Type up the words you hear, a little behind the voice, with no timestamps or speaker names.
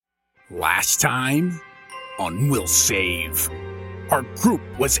Last time on Will Save, our group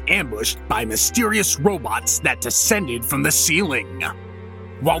was ambushed by mysterious robots that descended from the ceiling.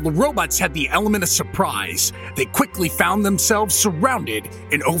 While the robots had the element of surprise, they quickly found themselves surrounded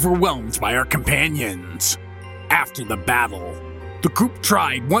and overwhelmed by our companions. After the battle, the group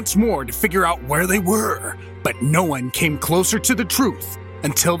tried once more to figure out where they were, but no one came closer to the truth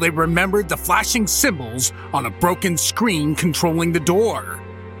until they remembered the flashing symbols on a broken screen controlling the door.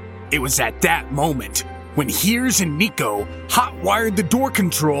 It was at that moment when Hears and Nico hot-wired the door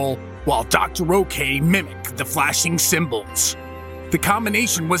control while Dr. OK mimicked the flashing symbols. The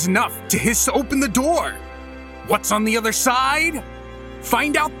combination was enough to hiss open the door. What's on the other side?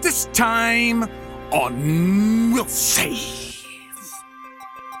 Find out this time on Will Save.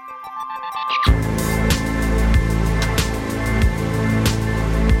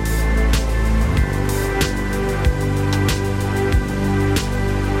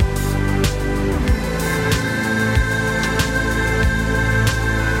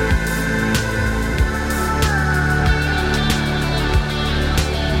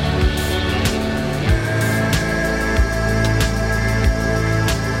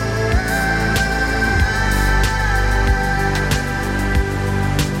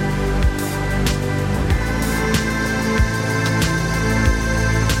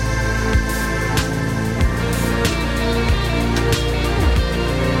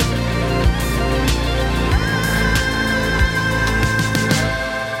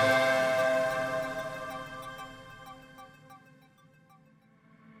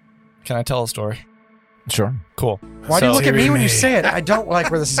 Can I tell a story? Sure. Cool. Why do you look at me when you say it? I don't like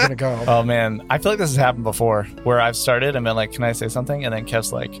where this is going to go. Oh, man. I feel like this has happened before where I've started and been like, can I say something? And then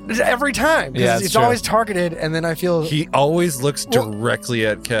Kev's like... Every time. Yeah, it's true. always targeted, and then I feel... He always looks directly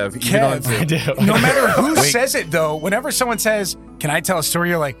at Kev. Kev, I do. no matter who says it, though, whenever someone says, can I tell a story?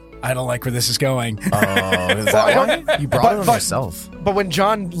 You're like, I don't like where this is going. Oh, is that why? You brought it on yourself. But when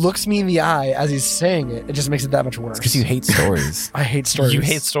John looks me in the eye as he's saying it, it just makes it that much worse. Because you hate stories. I hate stories. You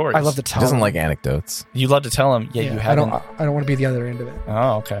hate stories. I love to He tell doesn't them. like anecdotes. You love to tell him, you I haven't. don't want to be the other end of it.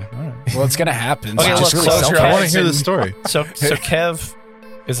 Oh, okay. All right. Well, it's going to happen. Okay, Just look, close so your Kev- I want eyes to hear the and- story. So Kev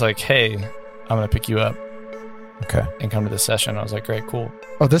is like, hey, I'm going to pick you up Okay. and come to this session. I was like, great, cool.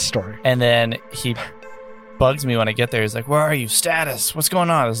 Oh, this story. And then he bugs me when I get there. He's like, where are you? Status. What's going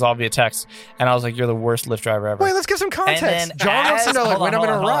on? This is all via text. And I was like, you're the worst Lyft driver ever. Wait, let's give some context. And then John wants to know when I'm going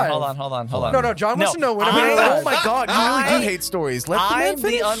to arrive. Hold on. No, John wants to know when I'm going to Oh arrive. my God, you really do hate stories. Let the man I'm the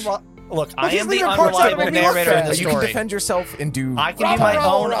finish. Look, I he's am the leaving parts out to unreliable make me look narrator in bad. the You can story. defend yourself and do... I can be my Bravo,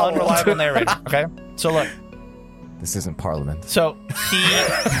 own bravo. unreliable narrator. Okay? So look, This isn't Parliament. so he...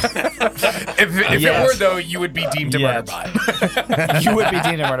 If Yes. it were, though, you would be deemed a Yes. murderbot. You would be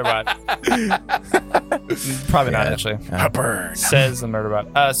deemed a murderbot. Probably not, actually. A burn. Says the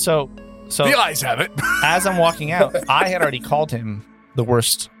murderbot. So The eyes have it. as I'm walking out, I had already called him the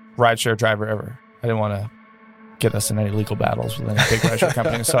worst rideshare driver ever. I didn't want to get us in any legal battles with any big rideshare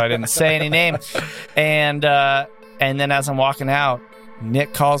company, so I didn't say any name. And then as I'm walking out,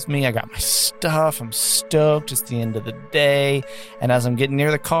 Nick calls me. I got my stuff. I'm stoked. It's the end of the day. And as I'm getting near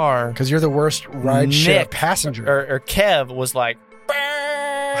the car, Because you're the worst rideshare Nick, passenger. or Kev was like,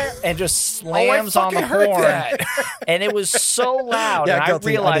 "Brrr," and just slams on the fucking heard horn. that. And it was so loud. Yeah, and I guilty.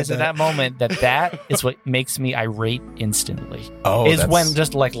 I did realized at that. that moment that is what makes me irate instantly. Oh, is when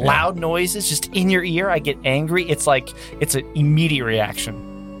just like loud noises just in your ear, I get angry. It's like, it's an immediate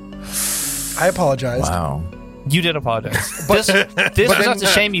reaction. I apologize. Wow. You did apologize. This was not to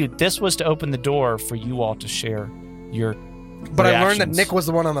shame you. This was to open the door for you all to share your But I learned that reactions. Nick was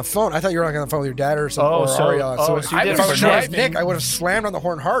the one on the phone. I thought you were on the phone with your dad or something. Oh, or so- Ariana. oh, so you if did I it was for driving Nick. Nick, I would have slammed on the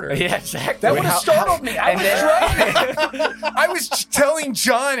horn harder. Yeah, exactly. That would have startled me. I was And driving. I was telling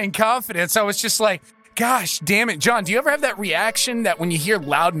John in confidence, I was just like, gosh, damn it. John, do you ever have that reaction that when you hear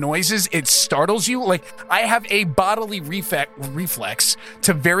loud noises, it startles you? Like, I have a bodily reflex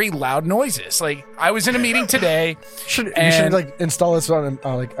to very loud noises. Like, I was in a meeting today. You And- should like install this on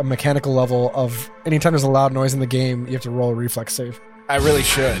like a mechanical level of anytime there's a loud noise in the game, you have to roll a reflex save. I really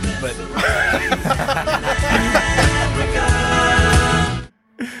should, but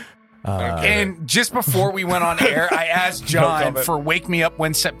and just before we went on air, I asked John comment. for "Wake Me Up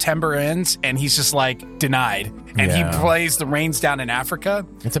When September Ends," and he's just like denied. And Yeah. he plays "The Rains Down in Africa."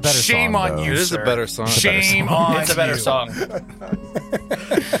 It's a better Shame song, on though. you. It is a sir. better song. Shame on it's a better you. song.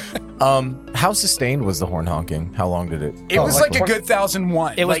 How sustained was the horn honking? How long did it? It was like like a good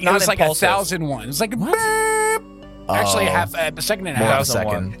 1001. It was like, not it was like impulsive. 1001. It was like a beep. Actually, a second and a more half. of a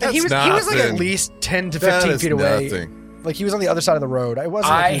second. And he was like nothing. at least 10 to That 15 is feet away. nothing. Like he was on the other side of the road. I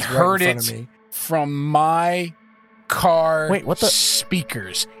wasn't. Like I he was right heard in it front of me. from my in-car Wait, what the-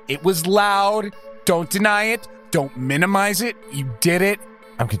 speakers. It was loud. Don't deny it. Don't minimize it. You did it.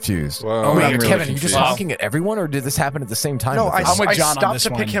 I'm confused. Wow, Oh, I'm wait, really Kevin, you just confused. honking at everyone, or did this happen at the same time? No, with I, us? I'm with I John on stopped this to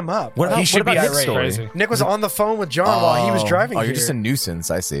one. pick him up. What about, He should what about be Nick's irate. story? Crazy. Nick was on the phone with John while he was driving Oh, here. you're just a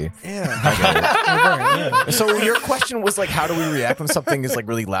nuisance. I see. Yeah. So your question was like, how do we react when something is like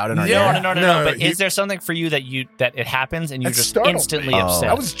really loud in our No, ear? no. But is there something for you that it happens and you That just startled instantly me. upset?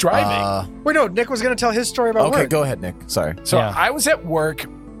 I was driving. Wait, no, Nick was going to tell his story about Okay, work. go ahead, Nick. Sorry. So Yeah. I was at work,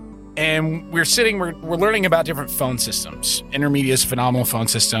 and we're learning about different phone systems. Intermedia's a phenomenal phone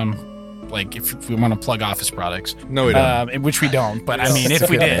system. Like if we want to plug Office products, No, we don't. which we don't. But I mean, if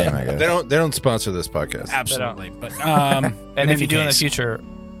we did, Oh my God. They don't sponsor this podcast. absolutely. But and if you do in the future,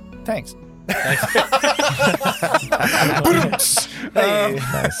 thanks.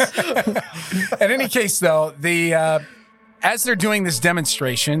 Nice. In any case, though, as they're doing this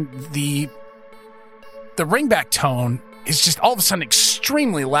demonstration, the ringback tone is just all of a sudden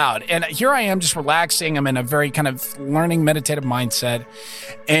extremely loud. And here I am just relaxing. I'm in a very kind of learning meditative mindset.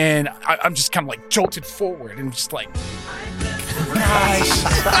 And I'm just kind of like jolted forward and just like, gosh,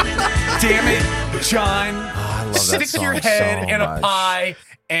 damn it, John. I love that Stick your song head so in a much. pie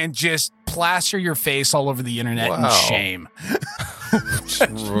and just plaster your face all over the internet in Wow. shame.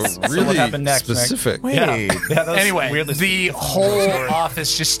 Really happened next, Nick? specific. Wait. Yeah, that was Anyway, weirdly the specific whole story.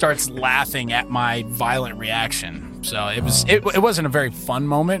 office just starts laughing at my violent reaction. So it wasn't a very fun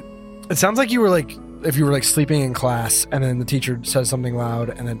moment. It sounds like you were like, if you were like sleeping in class and then the teacher says something loud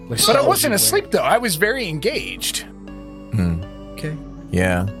and then like. But I startles wasn't you asleep though. I was very engaged. Hmm. Okay.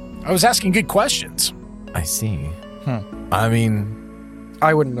 Yeah, I was asking good questions. I see. I mean,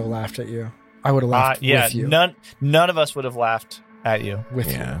 I wouldn't have laughed at you. I would have laughed yeah, with you. none of us would have laughed at you. With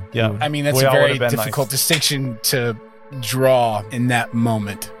yeah. Yeah, I mean, that's We a all very would've been difficult like- distinction to draw in that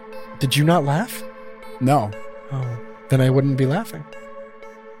moment. you. Did you not laugh? No. Oh, then I wouldn't be laughing.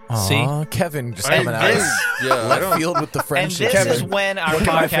 See? Aw, Kevin just And coming out this- of Yeah, I left don't. field with the And friendship. this is when our Look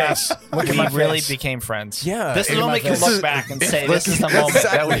at my podcast face. Look at we my really face. became friends. Yeah, this is in when my we can face. look back and say this is the moment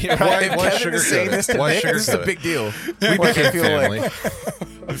that we. Exactly. Why- If why Kevin is saying sugarcoat this it? to Why Nick, this is a sugarcoat it? big deal. We I became feel family.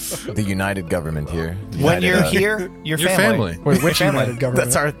 like the united government here. When United, you're uh, here, you're Your family. family. Wait, which Family. United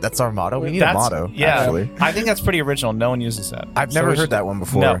government? That's our motto. We need a That's motto. yeah. Actually, I think that's pretty original. No one uses that. I've So never we heard should- that one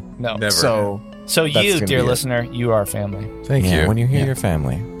before. No. Never. So So That's you, gonna dear be it. listener, you are family. Thank yeah, you. when you hear your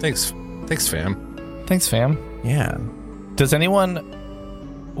family, Thanks, fam. Thanks, fam. yeah. Does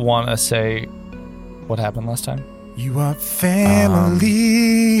anyone want to say what happened last time? You are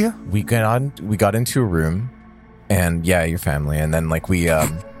family. We got into a room, and yeah, your family, and then like we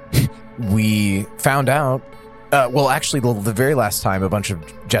found out. Well, actually, the very last time, a bunch of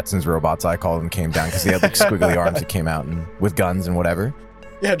Jetsons robots, I call them, came down because they had like squiggly arms that came out and with guns and whatever.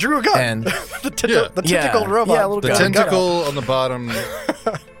 Yeah, Drew a gun. And the Yeah. tentacle robot. Yeah, a little The gun. tentacle on the bottom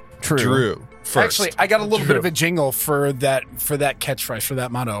True. drew first. Actually, I got a little bit of a jingle for that catchphrase, for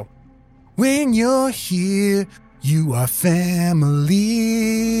that motto. When you're here, you are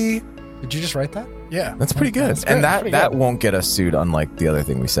family. Did you just write that? Yeah. That's pretty good. That's good. And Pretty that good. won't get us sued, unlike the other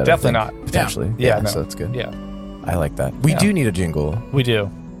thing we said. I Definitely think, not. Potentially. Yeah, no. So that's good. Yeah, I like that. We Yeah. do need a jingle. we do.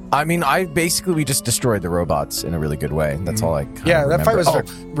 I mean, we just destroyed the robots in a really good way. That's all I kinda Yeah, that fight was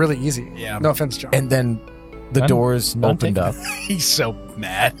remember. really easy. Yeah. No offense, John. And then the None- doors none opened taken. up. He's so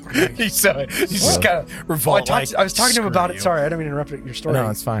mad. He's just kind of Well, revolt. I was talking to him "Screw about you." it. Sorry, I didn't mean to interrupt your story. No,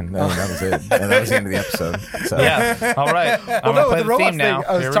 it's fine. No, that was it. And that was the end of the episode. So. Yeah. All right. I'm Well, gonna no, play the the robot theme now. thing.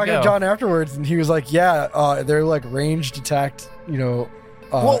 I was Here we talking to go. John afterwards, and he was like, "Yeah, they're like range attacked,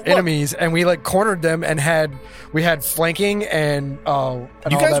 enemies, and we like cornered them and we had flanking and You all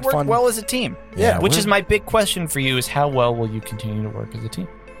guys that work fun. well as a team. Yeah, Which we're- is my big question for you: is how well will you continue to work as a team?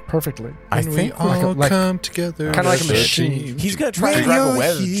 perfectly. I When think we all like- come together, kinda like a as machine. team. he's going to try to When drive a you're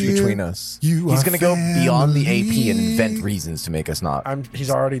wedge here, between us. you He's are going to go beyond the AP and family. invent reasons to make us not.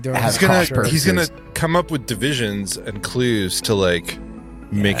 He's already doing. Has that. He's gonna Sure. he's gonna come up with divisions and clues to like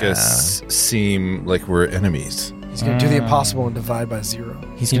make us seem like we're enemies. He's gonna do the impossible and divide by 0.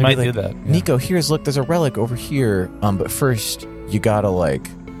 He's He gonna might be do like, that. yeah. Nico, there's a relic over here. But first you gotta like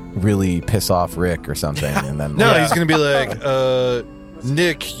really piss off Rick or something, and then No, Yeah. he's gonna be like,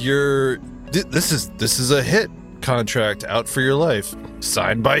 Nick, this is a hit contract out for your life,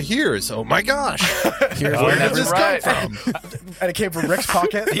 signed by Here's. Oh my gosh, here's Oh, where did that's this right. come from? And it came from Rick's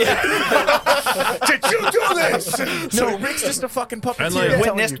pocket. Did you do this? No, Rick's just a fucking puppeteer. And, like, I'm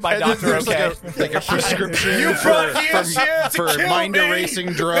telling Witnessed you. by And then Dr. there's OK. like a prescription You brought Here's here to for kill mind me.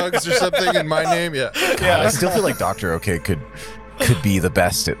 erasing drugs or something in my name. Yeah, I still feel like Dr. OK could could be the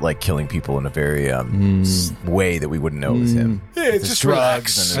best at like killing people in a very way that we wouldn't know it was him. Yeah, it's just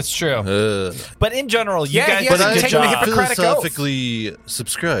drugs. And That's true. But in general, you guys he did a hasn't good taken the job. Hippocratic Oath. Philosophically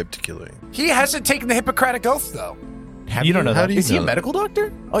subscribe to killing. He hasn't taken the Hippocratic Oath, though. You don't know How that. do you Is he a know? medical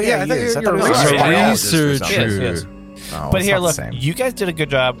doctor? Oh Yeah, yeah, I he thought is. I you're thought he was a a biologist or researcher. something. Yes, yes. Oh, But it's here, not the look, same. you guys did a good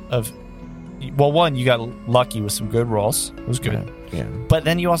job of. Well, one, you got lucky with some good rolls. It was good. Yeah, But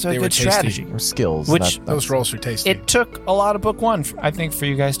then you also had They were good tasty. strategy. or skills. Which- Those rolls were tasty. It took a lot of book one, I think, for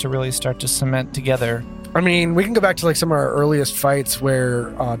you guys to really start to cement together. I mean, we can go back to like some of our earliest fights where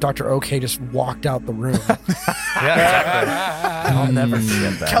Dr. OK just walked out the room. I'll never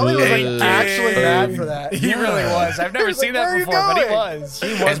forget that. Kelly was like actually mad for that. He really was. I've never was seen like, that "Where are you before, but he going?" was. He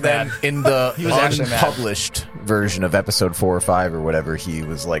was And then bad. in the He was actually mad. unpublished version of episode 4 or 5 or whatever, he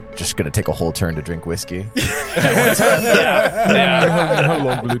was like just going to take a whole turn to drink whiskey. Yeah. How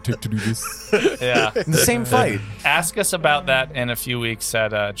long will it take to do this? Yeah. In the same fight. Ask us about that in a few weeks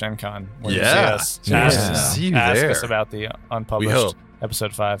at Gen Con. When you see Yeah. us. Nice Ask, to see you ask there. us about the We unpublished hope.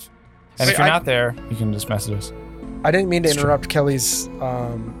 episode 5. And Wait, if you're I- not there, you can just message us. I didn't mean to interrupt Kelly's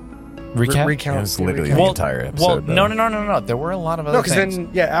Recap? recount. It was literally recount. the entire episode. Well, no. There were a lot of other No, because things.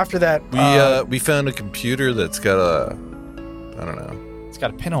 then after that, We found a computer that's got a, I don't know. It's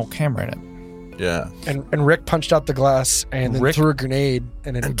got a pinhole camera in it. Yeah. and Rick punched out the glass and then Rick- threw a grenade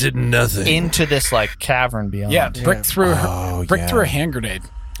and it And did nothing. Into this like cavern beyond. yeah, Brick threw Oh, Brick yeah. threw a hand grenade.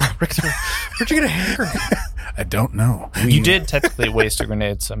 Rick threw. Where'd you get a hand grenade? I don't know. You did technically waste a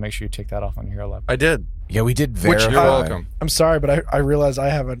grenade, so make sure you take that off on your hero lab. I did. Yeah, we did Which- verify. You're welcome. I'm sorry, but I realize I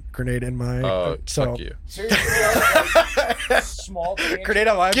have a grenade in my. Oh, so fuck you. Small grenade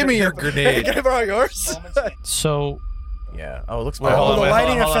on my. Give me your grenade. Can I borrow yours? So Yeah. Oh, it looks Wait, bad. hold on, the wait,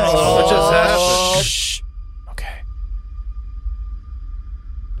 lighting hold on, effects. hold on, What just hold on. happened? Shh. Okay.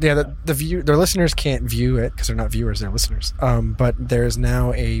 Yeah, the listeners can't view it because they're not viewers; they're listeners. But there is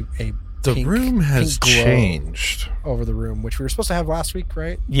now a The pink- room has pink glow changed. over the room, which we were supposed to have last week,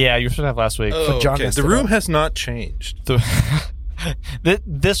 right? Yeah, you were supposed to have last week. Oh, John okay. messed The it room up. has not changed.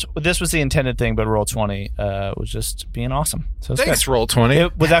 This was the intended thing, but Roll 20 was just being awesome. So it's Thanks, good. Roll 20.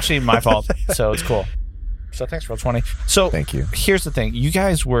 It was actually my fault, so it's cool. So thanks, Roll 20. So Thank you. here's the thing: you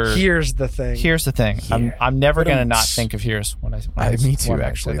guys were. Here's the thing. Here's the thing. Here. I'm never gonna not Ba-dum. think of here's when I. Me too, when I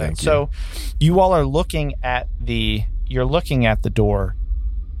actually. say that. Thank you. So, you all are looking at the. You're looking at the door,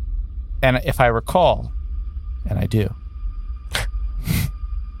 and if I recall, and I do,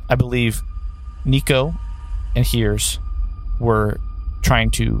 I believe Nico and Hears were trying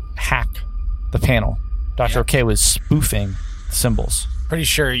to hack the panel. Dr. OK was spoofing symbols. Pretty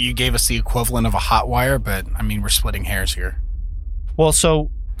sure you gave us the equivalent of a hot wire, but I mean we're splitting hairs here. Well,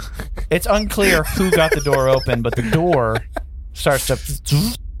 so it's unclear who got the door open, but the door starts to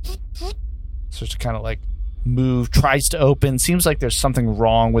kind of like move, tries to open. Seems like there's something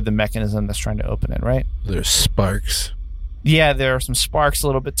wrong with the mechanism that's trying to open it, right? There's sparks. Yeah, there are some sparks a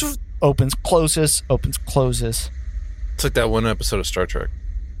little bit. Opens, closes, opens, closes. It's like that one episode of Star Trek.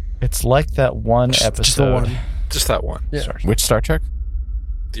 It's like that one episode. Just the one. Just that one. Yeah. Star Trek. Which Star Trek?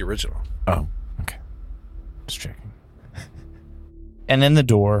 The original. Oh, okay. Just checking. And then the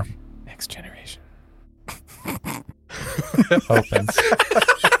door Next Generation. opens.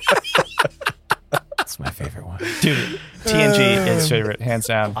 That's my favorite one. Dude, TNG is favorite, hands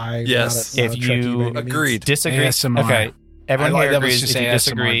down. I'm Yes. not a If Trekkie you by any means. Agreed. Disagree. ASMR. Okay. Everyone I like here that was agrees. just If you ASMR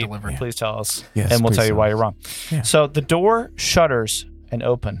disagree, delivered. please tell us, Yes, and we'll please tell you tell why us. you're wrong. Yeah. So the door shutters and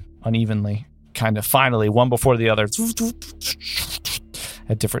open unevenly, kind of finally, one before the other,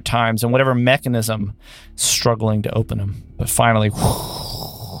 at different times, and whatever mechanism struggling to open them, but finally,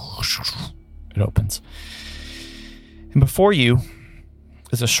 it opens. And before you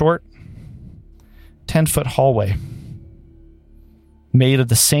is a short 10-foot hallway made of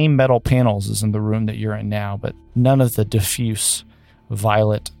the same metal panels as in the room that you're in now, but none of the diffuse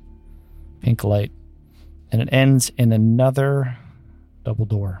violet pink light. And it ends in another double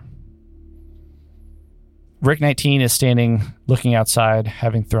door. Rick 19 is standing looking outside,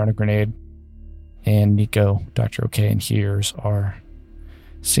 having thrown a grenade. And Nico, Dr. OK, and Hears are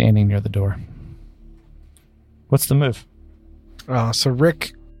standing near the door. What's the move? So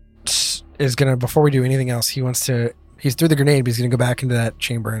Rick is gonna, before we do anything else, he's threw the grenade, but he's gonna go back into that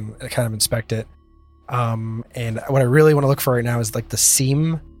chamber and kind of inspect it. And what I really want to look for right now is like the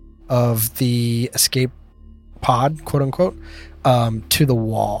seam of the escape pod, quote unquote, to the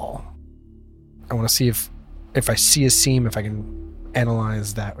wall. I want to see if I see a seam, if I can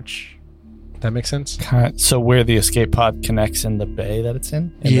analyze that, that makes sense? So where the escape pod connects in the bay that it's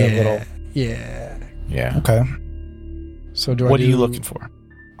in? The little- Yeah. Yeah. Okay. So What are you looking for?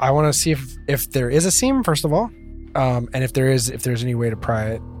 I want to see if there is a seam, first of all. And if there's any way to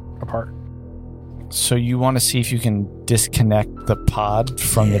pry it apart. So you want to see if you can disconnect the pod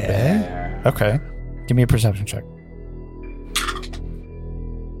from the bay? Okay. Give me a perception check.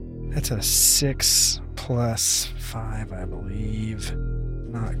 That's a 6 plus 5, I believe.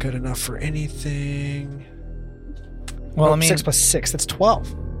 Not good enough for anything. Well, I mean, 6 plus 6, that's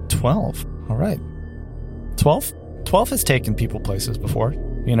 12. 12. All right. 12? 12 has taken people places before,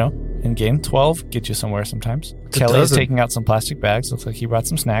 in game. 12 get you somewhere sometimes. Kelly is taking out some plastic bags. Looks like he brought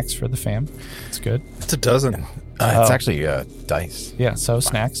some snacks for the fam. It's good. It's a dozen. It's actually dice. Yeah, so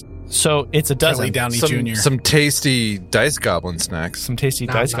snacks. So it's a dozen. Kelly Downey Jr. Some tasty dice goblin snacks. Some tasty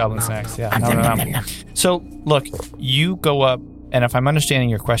dice goblin snacks. Yeah. No. So look, you go up, and if I'm understanding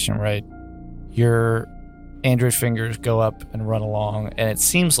your question right, your android fingers go up and run along, and it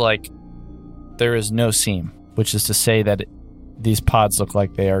seems like there is no seam, which is to say that these pods look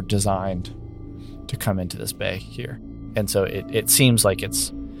like they are designed to come into this bay here. And so it seems like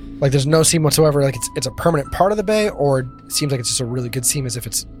it's... Like there's no seam whatsoever, like it's a permanent part of the bay, or it seems like it's just a really good seam as if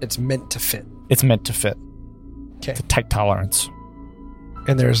it's meant to fit. It's meant to fit. Okay. It's a tight tolerance.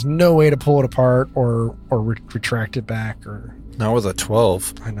 And there's no way to pull it apart or retract it back or... Not with a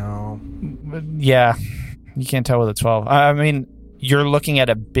 12. I know. Yeah. You can't tell with a 12. I mean, you're looking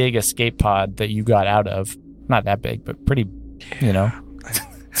at a big escape pod that you got out of. Not that big, but pretty,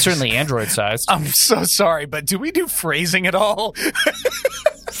 certainly android sized. I'm so sorry, but do we do phrasing at all?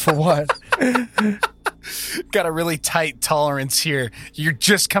 For what? Got a really tight tolerance here. You're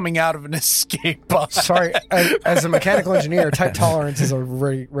just coming out of an escape pod. Sorry, as a mechanical engineer, tight tolerance is a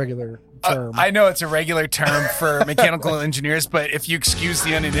regular term. I know it's a regular term for mechanical engineers, but if you excuse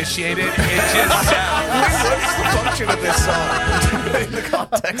the uninitiated, it just sounds... What's the function of this song? In the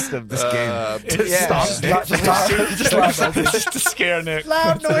context of this game. Just to scare Nick.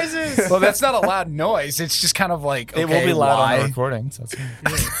 Loud noises. Well, that's not a loud noise. It's just kind of like, okay, It will be loud why? on the recording. So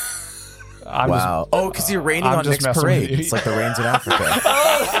Wow. Because you're raining I'm on just Nick's messing with parade. you. It's like the rains in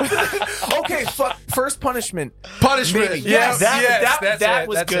Africa. Okay, first punishment. Punishment. Maybe. Yes, that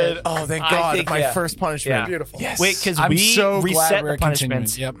was that's good. it. Oh, thank I God. think, My yeah. first punishment. Yeah. Beautiful. Yes. Wait, because I'm we so glad reset we're the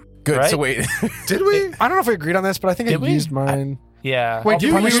punishments. Yep. Good. right? So wait. Did we? I don't know if we agreed on this, but I think I Did we? used mine. Yeah. Wait,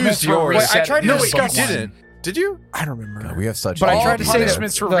 You Punishments used were yours. reset I tried at to the No, end of wait, you book one. didn't. Did you? I don't remember. God, we have such. But I All tried to say that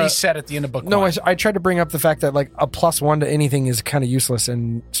punishments were the- reset at the end of book No, one. I tried to bring up the fact that like a +1 to anything is kind of useless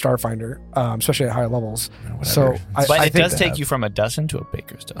in Starfinder, especially at higher levels. So I But it think does that- take you from a dozen to a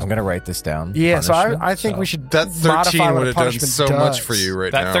baker's dozen. I'm gonna write this down. Yeah, so Punishment. I think we should That modify 13 what would a have done punishment so does. much for you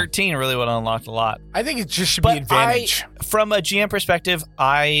right that now. 13 really would have unlocked a lot. I think it just should be But advantage. from a GM perspective,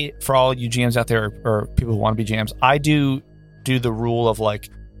 for all you GMs out there or people who want to be GMs, I do the rule of like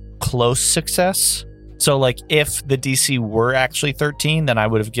close success. So like if the DC were actually 13, then I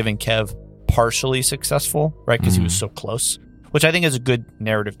would have given Kev partially successful, right? Because he was so close, which I think is a good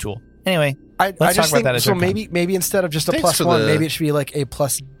narrative tool. Anyway, I Let's talk just about think that as so. our time. Maybe instead of just a Thanks for +1, the- maybe it should be like a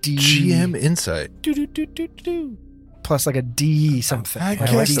 +D, GM insight. plus like a D something. Like a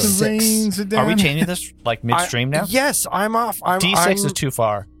guess the D6. are we changing this like midstream now? Yes, I'm off. D6 is too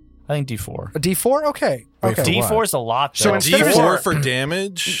far. I think D4. a D4. Okay, Wait, okay. for D4 is a lot. So Though. instead of D4 for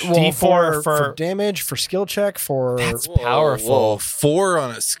damage. Well, D4 for damage, for skill check, for That's Whoa, powerful. whoa, 4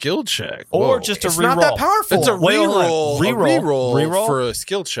 on a skill check. Or Whoa. just a it's reroll. not that powerful. It's a Wait, hold on. reroll. Reroll. Reroll? For a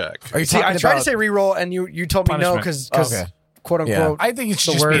skill check. Are you See, talking I tried to about- say reroll, and you told me no Punishment. because Okay. quote unquote I think it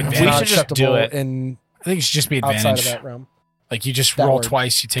should the just be word advantage. We not should just do acceptable it. in I think it should just be outside of advantage. that realm. Like you just That roll word.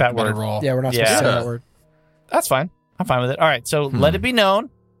 twice, you take That a better word. roll. Yeah, we're not supposed to say Yeah. that word. That's fine. I'm fine with it. All right, so let it be known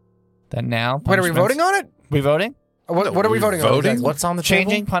that now. Wait, are we voting on it? We voting? What are we voting on? voting? exactly? What's on the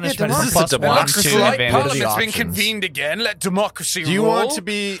Changing table? punishment Yeah, from this is a +1 democracy. to Like advantage. Parliament. Parliament's been options. convened again. Let democracy Do you rule. want to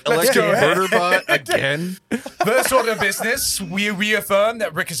be Let's elected go. murderbot again? First order of business, we reaffirm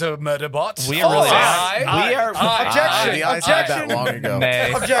that Rick is a murder bot. We are really Aye. are. We are. Objection. The eyes had that long ago.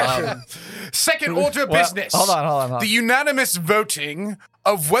 Nay. Objection. Second order of Well, business. hold on. The unanimous voting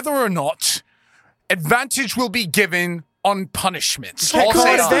of whether or not advantage will be given on punishments. Can't All call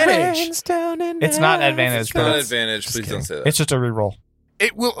say it aye. advantage. It's not advantage, Not but an it's, advantage. Please don't say that. it's just a reroll.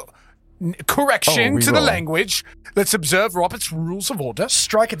 It will. Correction to the reroll. language. Let's observe Robert's rules of order.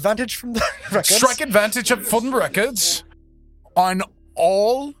 Strike advantage from the records. Strike advantage from the records on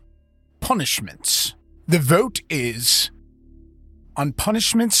all punishments. The vote is on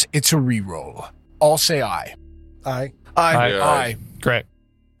punishments, it's a reroll. All say aye. Aye. Aye. Yeah. Aye. Great.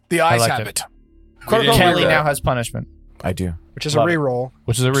 The ayes like have it. it. We didn't Kelly do that. now has punishment, I do. Which is Love a it. reroll.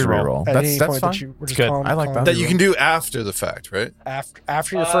 which is a It's a reroll. reroll. At any That's point fine. that you, we're just Good. calling, I like calling That you can do after the fact, right?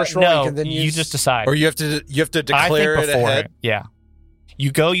 after your first roll. No, you can then you use, just decide. Or you have to I declare think it before ahead. Yeah.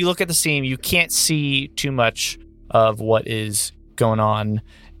 You go, you look at the seam, you can't see too much of what is going on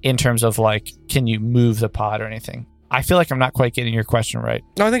in terms of like, can you move the pod or anything? I feel like I'm not quite getting your question right.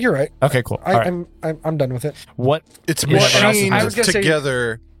 No, I think you're right. Okay, cool. All right. I'm done with it. What? It's Well, machined I was gonna say-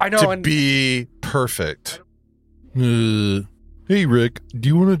 together I know. to And be perfect. Hey, Rick, do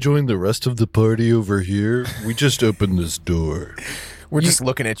you want to join the rest of the party over here? We just opened this door. We're just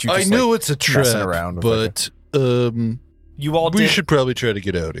looking at you. I Just know it's a trap, messing around with but You all we did. should probably try to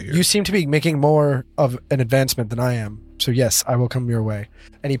get out of here. you seem to be making more of an advancement than I am. So yes, I will come your way.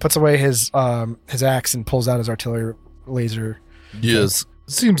 And he puts away his axe and pulls out his artillery laser. Yes,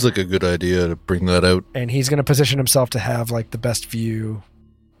 seems like a good idea to bring that out. And he's going to position himself to have like the best view.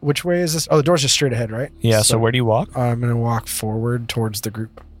 Which way is this? Oh, the door's just straight ahead, right? Yeah. So where do you walk? I'm going to walk forward towards the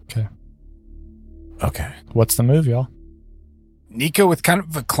group. Okay. What's the move, y'all? Nico, with kind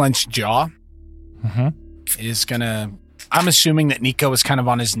of a clenched jaw, Mm-hmm. is gonna. I'm assuming that Nico was kind of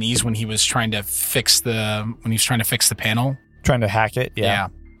on his knees when he was trying to fix the panel. Trying to hack it. Yeah.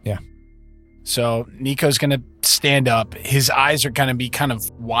 So Nico's gonna stand up. His eyes are gonna be kind of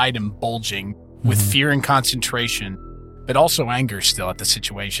wide and bulging with Mhm. fear and concentration, but also anger still at the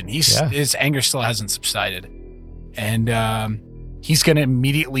situation. His anger still hasn't subsided, and he's gonna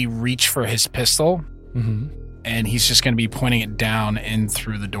immediately reach for his pistol. Mm-hmm. And he's just going to be pointing it down in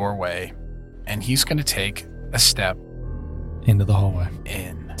through the doorway. And he's going to take a step Into the hallway.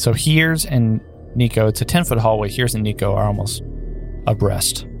 in. So Hears and Nico, it's a 10-foot hallway. Hears and Nico are almost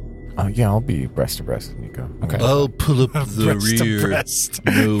abreast. Yeah, I'll be breast to breast, Nico. Okay. I'll pull up the Breast to rear. breast.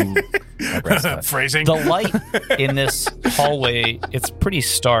 No, Phrasing. The light in this hallway, it's pretty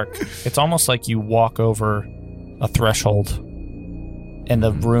stark. It's almost like you walk over a threshold, and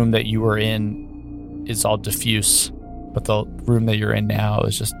the room that you were in is all diffuse, but the room that you're in now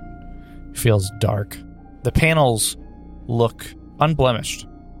is just feels dark. The panels look unblemished,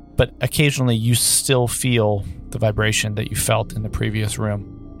 but occasionally you still feel the vibration that you felt in the previous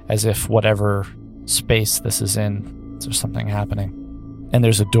room, as if whatever space this is in, there's something happening. And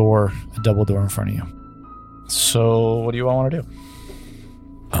there's a door, a double door in front of you. So what do you all want to do?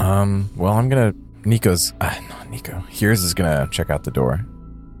 Well, I'm gonna. Nico's. Not Nico. Here's is gonna check out the door.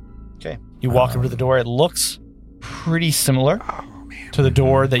 Okay. You walk up to the door. It looks pretty similar to the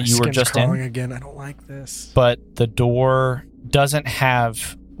door that My you were skin's just crawling in, again. I don't like this. but the door doesn't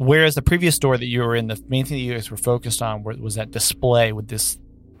have. Whereas the previous door that you were in, the main thing that you guys were focused on was that display with this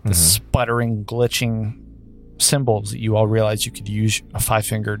sputtering, glitching symbols that you all realized you could use a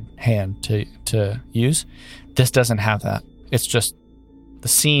 5-fingered hand to use. This doesn't have that. It's just the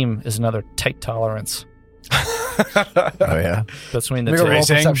seam is another tight tolerance Oh yeah. between the Make a roll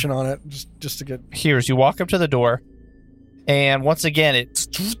two. perception on it, just to get. Here's you walk up to the door, and once again it's,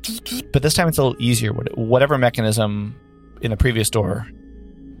 but this time it's a little easier. Whatever mechanism in the previous door,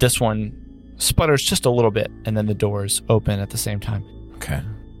 this one sputters just a little bit, and then the doors open at the same time. Okay.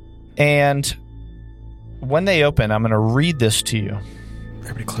 And when they open, I'm going to read this to you,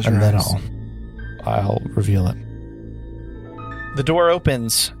 Everybody close your and then eyes. I'll reveal it. The door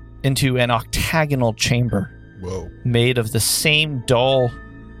opens into an octagonal chamber whoa. made of the same dull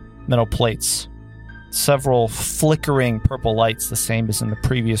metal plates, several flickering purple lights, the same as in the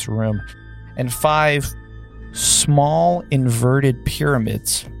previous room, and 5 small inverted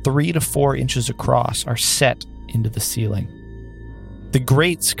pyramids, 3 to 4 inches across, are set into the ceiling. The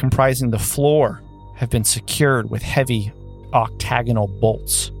grates comprising the floor have been secured with heavy octagonal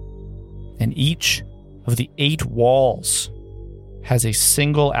bolts, and each of the 8 walls has a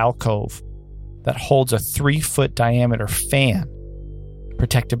single alcove that holds a 3-foot diameter fan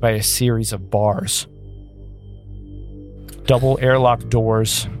protected by a series of bars. Double airlock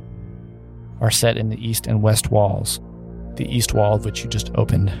doors are set in the east and west walls, the east wall of which you just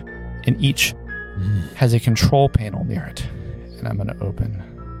opened, and each has a control panel near it. And I'm going to open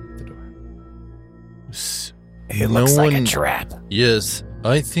the door. It looks like a one- trap. Yes,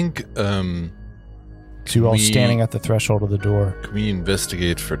 I think. So you all we- standing at the threshold of the door. Can we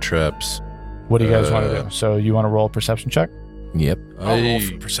investigate for traps? What do you guys want to do? So you want to roll a perception check? Yep. I'll roll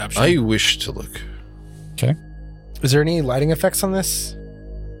for perception. I wish to look. Is there any lighting effects on this?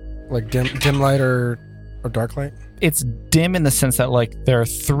 Like dim light or dark light? It's dim in the sense that like there are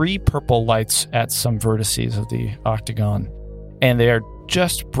 3 purple lights at some vertices of the octagon, and they are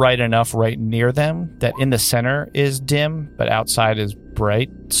just bright enough right near them that in the center is dim, but outside is bright.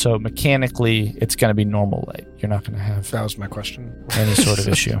 So mechanically, it's going to be normal light. You're not going to have That was my question. any sort of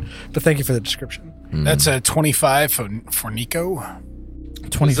issue. But thank you for the description. That's a 25 for Nico.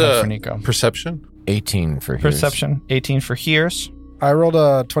 25 for Nico. Perception? 18 for his. Perception, 18 for Hears, I rolled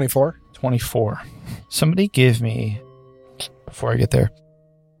a 24. 24. Somebody give me, before I get there,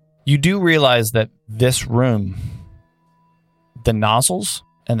 you do realize that this room the nozzles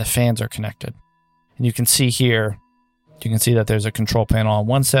and the fans are connected. And you can see here, that there's a control panel on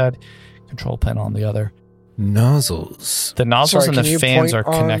one side, control panel on the other. Nozzles. The nozzles Sorry, and can the you fans are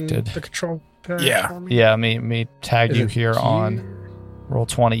point on connected. The control panel Yeah. for me? Yeah, let me tag Is you it here on roll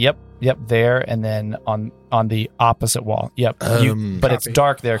 20. Yep, there, and then on the opposite wall. Yep, but it's Copy.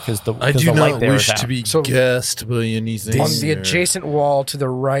 dark there because the I do the light not there is wish out. to be So- gassed by anything. On the there. adjacent wall to the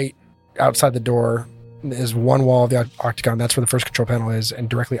right, outside the door, is one wall of the octagon. That's where the first control panel is, and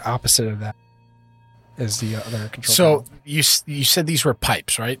directly opposite of that is the other control So panel. you said these were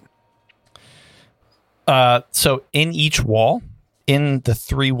pipes, right? So in each wall, in the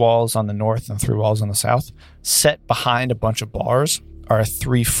 3 walls on the north and 3 walls on the south, set behind a bunch of bars are a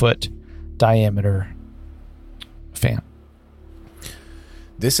 3-foot diameter fan.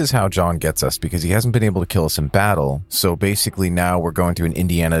 This is how John gets us because he hasn't been able to kill us in battle. So basically now we're going to an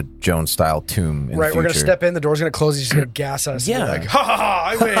Indiana Jones style tomb in Right, the we're gonna future. step in. The door's gonna close. He's just gonna gas us. Yeah. Like, ha ha ha!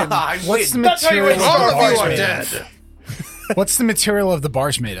 I win. What's the That's how you material? win. of All the of you bars are made dead. of? What's the material of the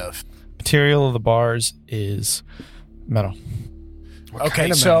bars made of? Material of the bars is metal. Okay,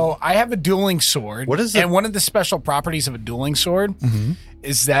 kind of so I have a dueling sword. What is it? And one of the special properties of a dueling sword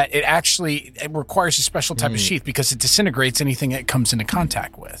is that it requires a special type of sheath because it disintegrates anything it comes into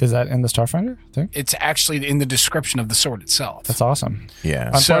contact with. Is that in the Starfinder thing? It's actually in the description of the sword itself. That's awesome. Yeah.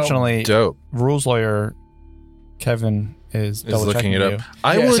 Unfortunately, Dope. rules lawyer Kevin is Is looking it up. you.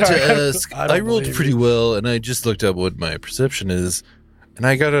 I Yeah, want sorry. to ask. I don't I rolled believe pretty you. well, and I just looked up what my perception is, and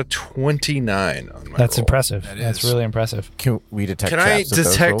I got a 29 on my That's roll. impressive. That That's is. really impressive. Can we detect Can I traps at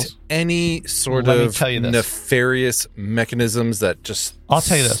those detect rolls? any sort Let me of tell you this. nefarious mechanisms that just I'll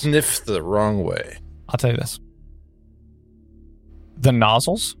tell you this. sniff the wrong way? I'll tell you this. The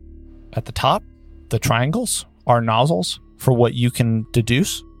nozzles at the top, the triangles, are nozzles for what you can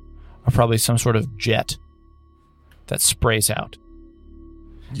deduce are probably some sort of jet that sprays out.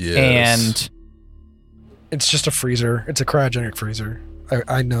 Yes. And It's just a freezer. It's a cryogenic freezer.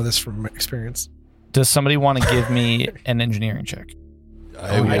 I know this from experience. does somebody want to give me an engineering check?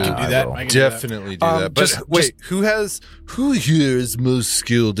 I Oh, will I yeah, can do I that. will. I can do that. definitely do Um, that. But just- wait, who here is most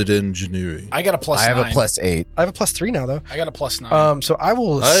skilled at engineering? I got a plus I have 9. a +8. I have a +3 now, though. I got a plus 9. So I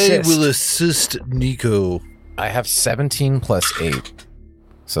will I assist. will assist Nico. I have 17 +8.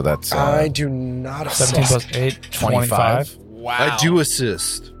 So that's I do not assist. 17 plus 8, 25. wow. I do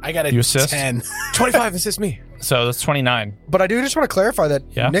assist. I got a You assist? 10. 25 assist me. So that's 29. But I do just want to clarify that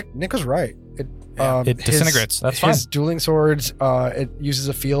Yeah. Nick was right. It disintegrates. That's fine. His dueling swords, it uses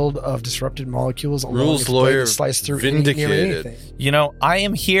a field of disrupted molecules along Rules its blade lawyer to slice through vindicated. anything. You know, I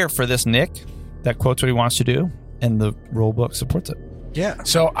am here for this Nick that quotes what he wants to do, and the rule book supports it. Yeah.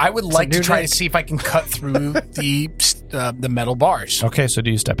 So I would like to new try Nick. to see if I can cut through the metal bars. Okay, so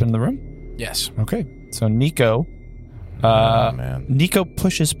do you step into the room? Yes. Okay. So Nico, Oh, man. Nico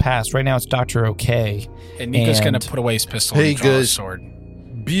pushes past. Right now it's Dr. OK. And Nico's going And- to put away his pistol Hey, and draw his guys. sword.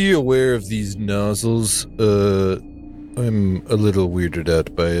 Be aware of these nozzles. I'm a little weirded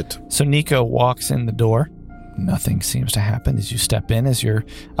out by it. So Nico walks in the door. Nothing seems to happen as you step in.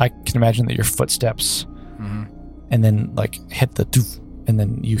 I can imagine that your footsteps and then like hit the doof, and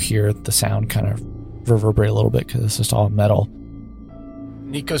then you hear the sound kind of reverberate a little bit because it's just all metal.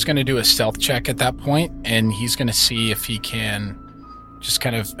 Nico's going to do a stealth check at that point, and he's going to see if he can just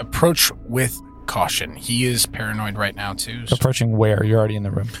kind of approach with caution. He is paranoid right now, too. So Approaching where? You're already in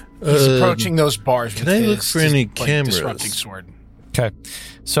the room. he's approaching those bars can with I his look for any cameras? disrupting sword. Okay.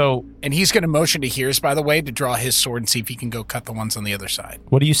 So And he's going to motion to Hears, by the way, to draw his sword and see if he can go cut the ones on the other side.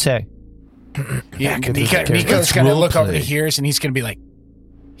 what do you say? Yeah, get this character. Nico's Let's going to role look over to play. Hears, and he's going to be like,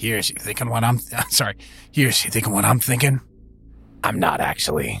 Hears, you thinking what I'm... Sorry. Hears, you thinking what I'm thinking? I'm not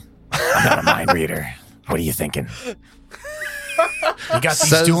actually. I'm not a mind reader. What are you thinking? You got these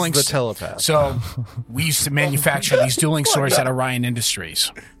Says dueling... the telepath. So we used to manufacture these dueling swords at Orion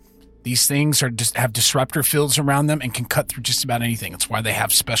Industries. These things are just have disruptor fields around them and can cut through just about anything. That's why they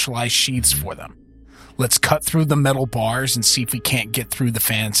have specialized sheaths for them. Let's cut through the metal bars and see if we can't get through the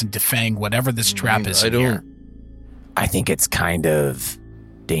fans and defang whatever this trap is. I in don't. here. I think it's kind of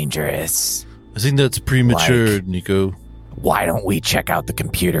dangerous. I think that's premature, Like- Nico. Why don't we check out the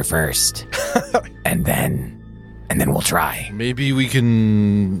computer first, and then we'll try. Maybe we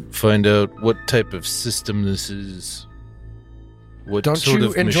can find out what type of system this is. What Don't sort you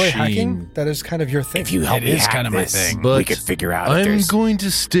of enjoy machine. hacking? That is kind of your thing. If you help It me is hack kind of my this, thing. we But could figure out if I'm there's... going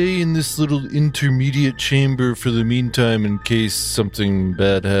to stay in this little intermediate chamber for the meantime in case something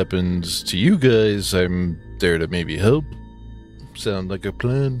bad happens to you guys. I'm there to maybe help. Sound like a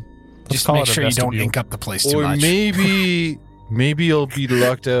plan? Let's Just call make it a sure you don't vestibule. ink up the place too Or much. maybe I'll be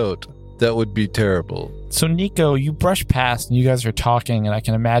locked out. That would be terrible. So Nico, you brush past and you guys are talking, and I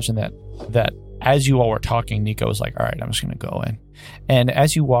can imagine that as you all were talking, Nico was like, all right, I'm just going to go in. And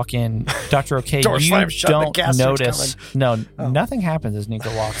as you walk in, Dr. OK, Door you slams shut, don't the gas starts notice. No, nothing happens as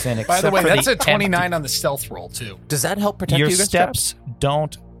Nico walks in. By the except way, for that's a empty- 29 on the stealth roll, too. Does that help protect Your you against traps? steps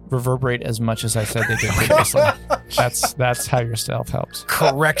don't reverberate as much as I said they did previously. That's how your stealth helps.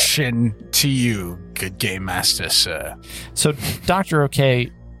 Correction to you, good game master, sir. So, Dr.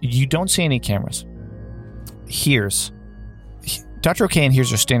 OK, you don't see any cameras. Dr. OK and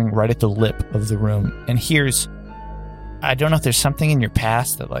Hears are standing right at the lip of the room, and Hears, I don't know if there's something in your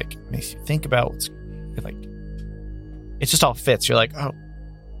past that like makes you think about what's like. It just all fits. You're like, oh,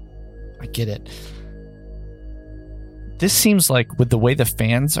 I get it. This seems like with the way the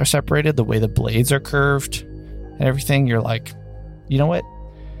fans are separated, the way the blades are curved, and everything. You're like, you know what?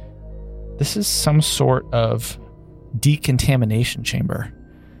 This is some sort of decontamination chamber.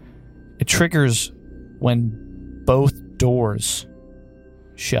 It triggers when both doors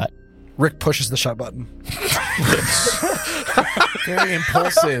shut. Rick pushes the shut button. Very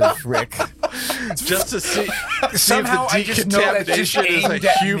impulsive, Rick. Just to see Somehow I just know that's just aimed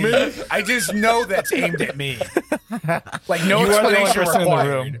at human. me. I just know that's aimed at me. Like, no You are the only explanation person in the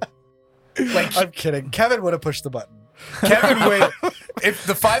required. Like, I'm kidding. Kevin would have pushed the button. Kevin would, if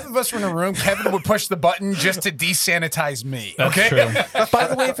the five of us were in a room, Kevin would push the button just to desanitize me. That's Okay? true. By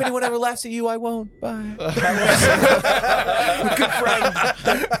the way, if anyone ever laughs at you, I won't. Bye. Good friend.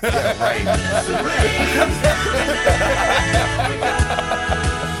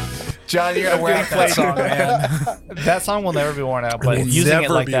 John, you gotta wear out that song, man. That song will never be worn out, but Will using it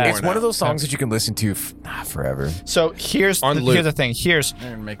never like be that. worn It's one of those songs that you can listen to forever. So here's On the, loop. here's the thing. Here's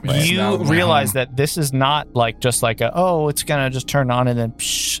Make me you smell my realize home. that this is not like just like it's gonna just turn on and then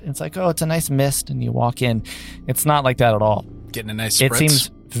psh, it's like it's a nice mist and you walk in. It's not like that at all. Getting a nice It spritz.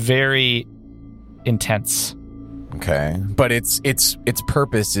 seems very intense. Okay, but its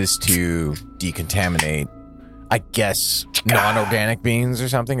purpose is to decontaminate, I guess, non-organic beans or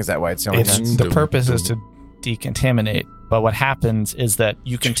something. Is that why it's so It's intense? the purpose is to decontaminate. But what happens is that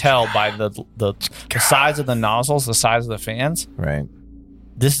you can tell by the size of the nozzles, the size of the fans. Right.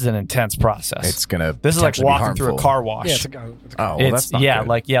 This is an intense process. It's gonna. This is like potentially be walking through a harmful. car wash. Yeah, it's a Oh, well, that's not good.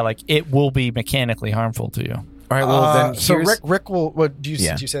 like it will be mechanically harmful to you. All right. Well, then so here's, Rick will. What do you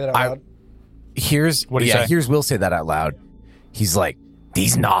Yeah. do? You say that out I- loud? What do you say? Here's Will say that out loud. He's like,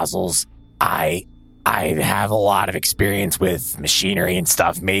 these nozzles, I have a lot of experience with machinery and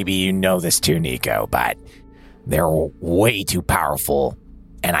stuff. Maybe you know this too, Nico, but they're way too powerful.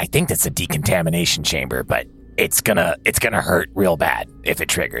 And I think that's a decontamination chamber, but it's gonna hurt real bad if it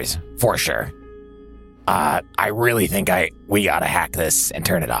triggers, for sure. I really think we gotta hack this and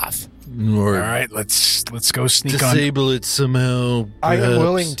turn it off. All Or right, let's go sneak on. disable it somehow. I am perhaps.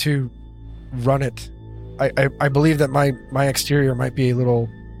 willing to run it. I believe that my exterior might be a little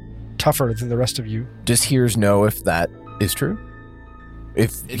tougher than the rest of you. Does Hears know if that is true?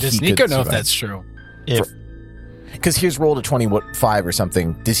 If Does he Nico could know if survive? that's true? Because Hears rolled a 25 or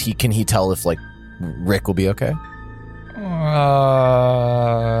something. Can he tell if like Rick will be okay?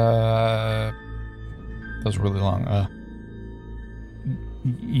 That was really long.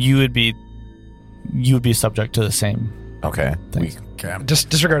 You would be subject to the same. Okay. Thanks. Okay. Just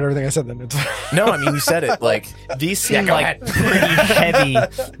disregard everything I said. Then it's No, I mean you said it like These seem go like ahead. pretty heavy.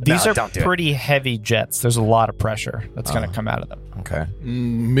 These No, are don't do it. pretty heavy jets. There's a lot of pressure that's going to come out of them. okay.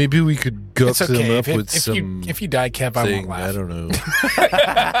 Maybe we could gut It's okay. them up If, with some. if you die, Kev, I thing. won't I laugh. don't know.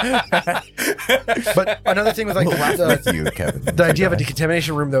 but another thing with like We'll laugh with the, you, Kevin. the idea of a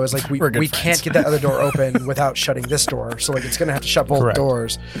decontamination room though is like We're good we friends. can't get that other door open without shutting this door. So like it's gonna have to shut both Correct.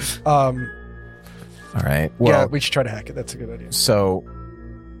 doors. All right. Yeah, Well, we should try to hack it. That's a good idea. so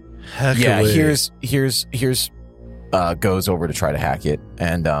Hack yeah, away. here's goes over to try to hack it,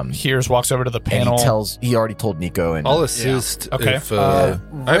 and Hears walks over to the panel. he already told Nico, and I'll assist. Okay. If, I have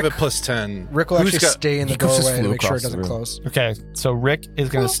a Rick- +10. Rick will Who's actually got- stay in the he just doorway to flew make sure it across the doesn't room. close. Okay, so Rick is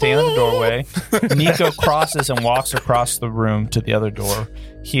going to stand in the doorway. Nico crosses and walks across the room to the other door.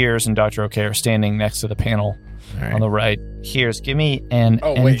 Hears and Dr. OK are standing next to the panel All right. on the right. Hears, give me an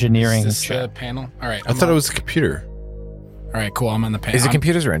Oh, wait. engineering Is this check. the panel? All right. I thought it was a computer. All right, cool. I'm on the panel. Is it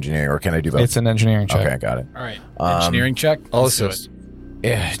computers or engineering, or can I do both? It's an engineering check. Okay, I got it. All right. Um, Engineering check. I'll Let's do assist.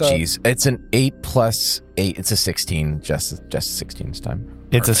 Yeah, The- jeez, it's an 8 plus 8. It's a 16. Just 16 this time.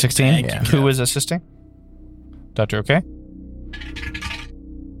 It's a Perfect. 16. Thank you. Who is assisting? Dr. OK?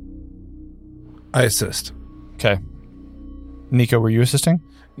 I assist. Okay. Nico, were you assisting?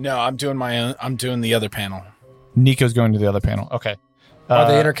 No, I'm doing my own. I'm doing the other panel. Nico's going to the other panel. Okay. Are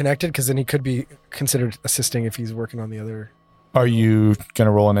they interconnected? Because then he could be considered assisting if he's working on the other. Are you going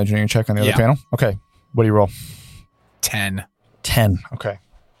to roll an engineering check on the other panel? Okay. What do you roll? 10. 10. Okay.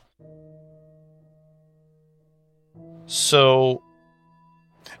 So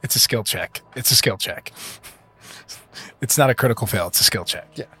It's a skill check. It's not a critical fail. It's a skill check.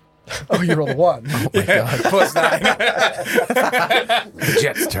 Yeah. Oh, you rolled a 1. Oh my God. Plus 9. The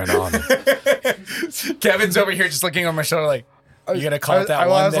jets turn on. Kevin's over here just looking over my shoulder like, you going to call it that I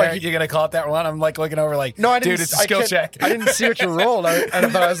one was there? like- You going to call it that one? I'm like looking over like, No, I didn't. dude, it's a skill check. I didn't see what you rolled. I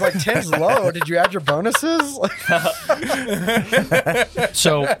thought I was like 10's low. Did you add your bonuses?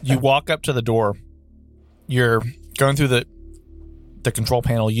 So you walk up to the door. You're going through the control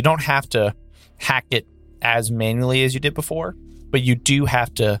panel. You don't have to hack it as manually as you did before, but you do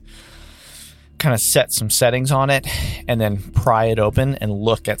have to kind of set some settings on it and then pry it open and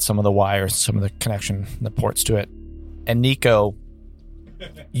look at some of the wires, some of the connection, the ports to it. And Nico,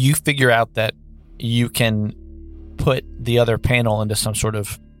 you figure out that you can put the other panel into some sort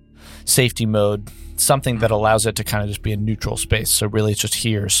of safety mode, something that allows it to kind of just be a neutral space. So really it's just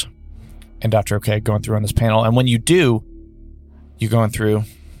here's and Dr. OK going through on this panel. And when you do, you're going through,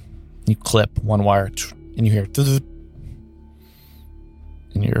 you clip one wire and you hear,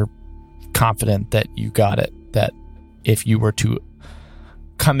 and you're confident that you got it, that if you were to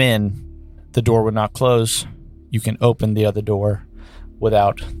come in, the door would not close. You can open the other door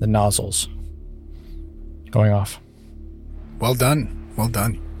without the nozzles going off. Well done.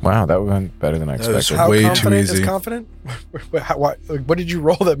 Wow, that went better than I That was expected. How way too confident easy. is confident? What did you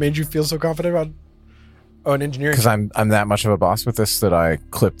roll that made you feel so confident about? Oh, an engineering. Because I'm that much of a boss with this that I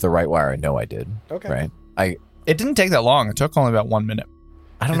clipped the right wire. I know I did. Okay. Right. It didn't take that long. It took only about 1 minute.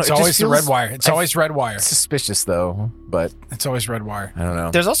 I don't know. It's it just always the feels- red wire. It's always red wire. suspicious though, but It's always red wire. I don't know.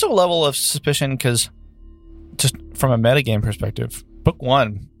 There's also a level of suspicion because just from a metagame perspective, book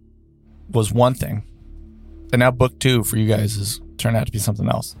 1 was one thing. And now book 2 for you guys is turned out to be something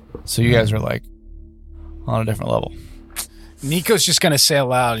else. So you guys are like on a different level. Nico's just going to say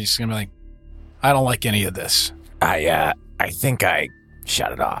aloud, he's going to be like, I don't like any of this. I think I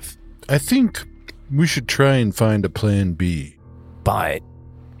shut it off. I think we should try and find a plan B. But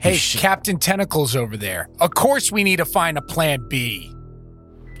Hey, You should- Captain Tentacle's over there. Of course we need to find a plan B.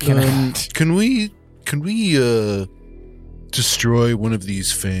 Can we destroy one of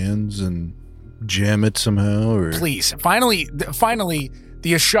these fans and jam it somehow? Or Please. Finally, the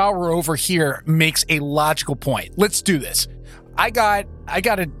Ashara over here makes a logical point. Let's do this. I got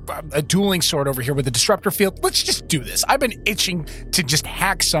a dueling sword over here with a disruptor field. Let's just do this. I've been itching to just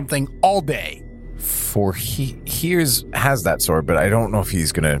hack something all day. for here's has that sword, but I don't know if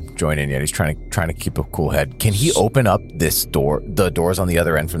he's gonna join in yet. He's trying to keep a cool head. Can he open up this door? The doors on the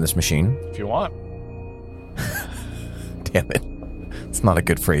other end from this machine? If you want. Damn it! It's not a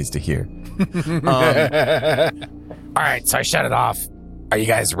good phrase to hear. All right, so I shut it off. Are you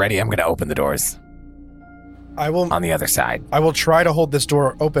guys ready? I'm gonna open the doors I will. on the other side. I will try to hold this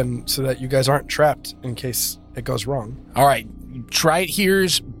door open so that you guys aren't trapped in case it goes wrong. All right, try it here,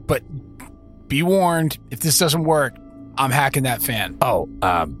 but be warned, if this doesn't work, I'm hacking that fan. Oh,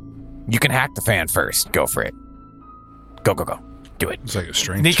 you can hack the fan first. Go for it. Go. Do it. it's like a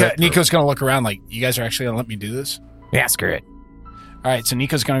strength check. Nico's going to look around like, you guys are actually going to let me do this? Yeah, screw it. All right, so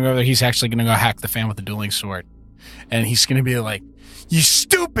Nico's going to go over there. He's actually going to go hack the fan with the dueling sword. And he's going to be like, you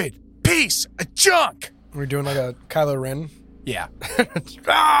stupid piece of junk. We're doing like a Kylo Ren. Yeah.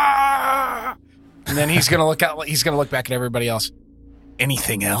 Ah! And then he's going to look out. He's going to look back at everybody else.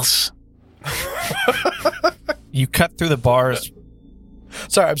 Anything else? You cut through the bars.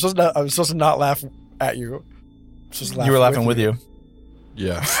 Sorry, I'm supposed to not laugh at you. I'm supposed to laugh You were laughing with you.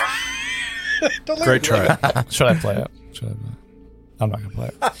 Yeah. Don't look Great at me. try. Should I play it? I'm not going to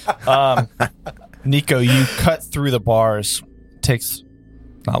play it. Nico, you cut through the bars. Takes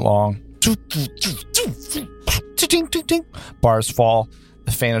not long. Bars fall.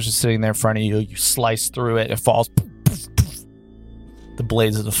 The fan is just sitting there in front of you. You slice through it. It falls. The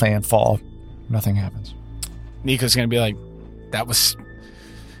blades of the fan fall. Nothing happens. Nico's going to be like, that was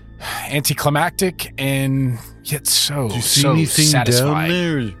anticlimactic and yet so, Do you see so anything satisfying.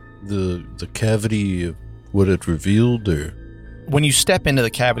 down there? The cavity of what it revealed, or When you step into the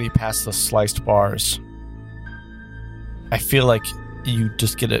cavity past the sliced bars, I feel like you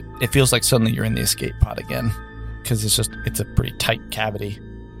just get it. It feels like suddenly you're in the escape pod again because it's a pretty tight cavity.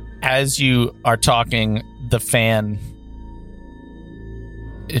 As you are talking, the fan,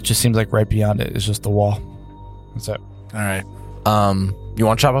 it just seems like right beyond it is just the wall. That's it. All right. You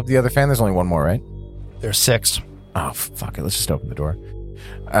want to chop up the other fan? There's only one more, right? There's 6. Oh, fuck it. Let's just open the door.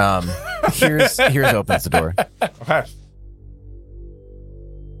 Here's opens the door. Okay.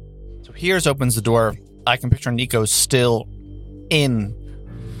 So here's opens the door. I can picture Nico still in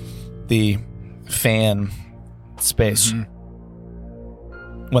the fan space.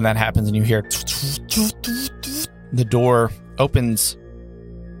 When that happens and you hear the door opens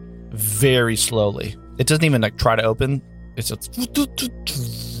very slowly. It doesn't even like try to open. It's just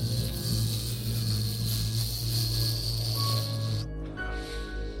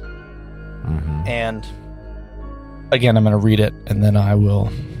and again I'm going to read it and then I will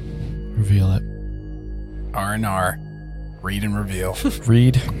reveal it. R&R. Read and reveal.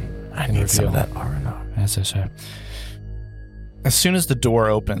 Read I and need some of reveal. that R&R. As I say. As soon as the door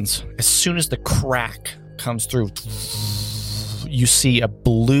opens, as soon as the crack comes through, you see a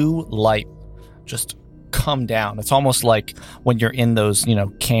blue light just come down. It's almost like when you're in those,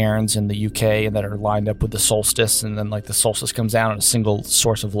 cairns in the UK and that are lined up with the solstice, and then like the solstice comes down on a single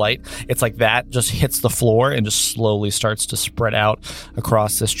source of light. It's like that just hits the floor and just slowly starts to spread out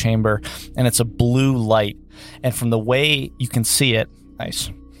across this chamber. And it's a blue light. And from the way you can see it,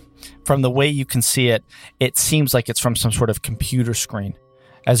 nice. From the way you can see it, it seems like it's from some sort of computer screen,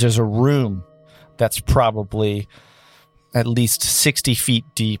 as there's a room that's probably at least 60 feet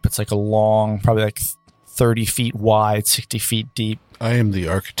deep. It's like a long, probably like 30 feet wide, 60 feet deep. I am the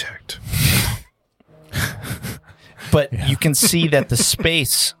architect. But you can see that the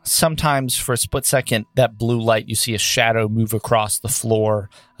space, sometimes for a split second, that blue light, you see a shadow move across the floor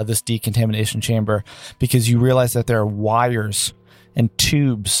of this decontamination chamber, because you realize that there are wires and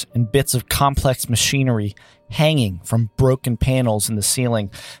tubes and bits of complex machinery hanging from broken panels in the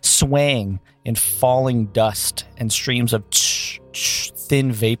ceiling, swaying in falling dust and streams of thin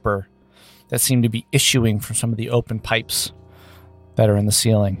vapor that seem to be issuing from some of the open pipes that are in the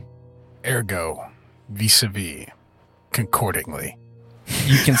ceiling. Ergo, vis-a-vis, concordingly.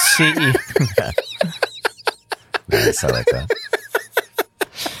 You can see Nice, I like that.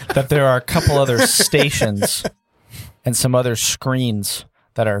 that there are a couple other stations and some other screens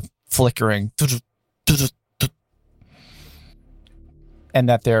that are flickering. And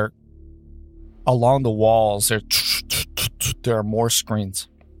that they're along the walls, there are more screens.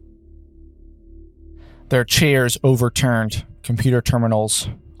 There are chairs overturned. Computer terminals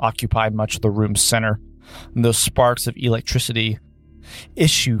occupy much of the room's center. And those sparks of electricity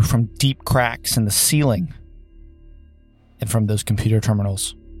issue from deep cracks in the ceiling and from those computer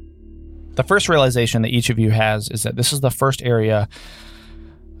terminals. The first realization that each of you has is that this is the first area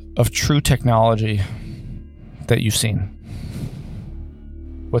of true technology that you've seen.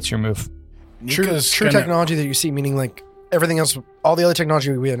 What's your move? True technology that you see, meaning like everything else, all the other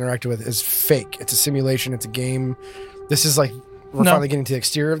technology we interacted with is fake. It's a simulation. It's a game. This is like, we're finally getting to the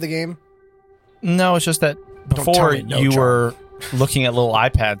exterior of the game. No, it's just that before you were looking at little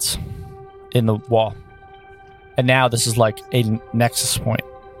iPads in the wall. And now this is like a nexus point.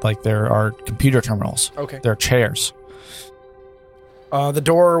 Like there are computer terminals. Okay. There are chairs. The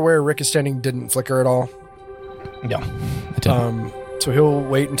door where Rick is standing didn't flicker at all. No, it didn't. So he'll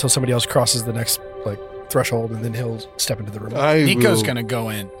wait until somebody else crosses the next threshold, and then he'll step into the room. Nico's going to go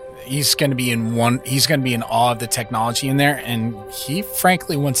in. He's going to be in awe of the technology in there, and he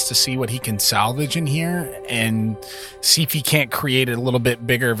frankly wants to see what he can salvage in here and see if he can't create a little bit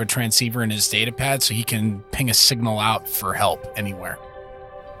bigger of a transceiver in his data pad so he can ping a signal out for help anywhere.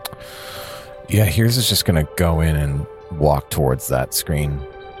 Yeah, Here's is just going to go in and walk towards that screen.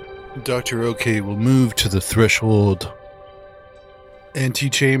 Dr. OK will move to the threshold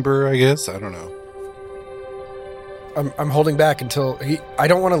antechamber, I guess. I don't know. I'm holding back until I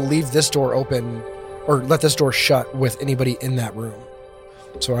don't want to leave this door open or let this door shut with anybody in that room.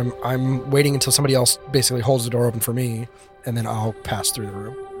 So I'm waiting until somebody else basically holds the door open for me, and then I'll pass through the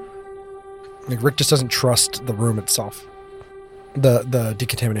room. Like Rick just doesn't trust the room itself, the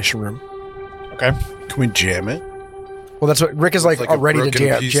decontamination room. Okay. Can we jam it? Well, that's what Rick is like a ready to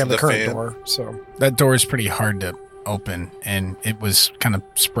broken piece jam of the the current fan. door. So That door is pretty hard to open, and it was kind of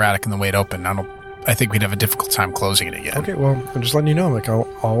sporadic in the way it opened. I think we'd have a difficult time closing it again. okay, well, I'm just letting you know. Like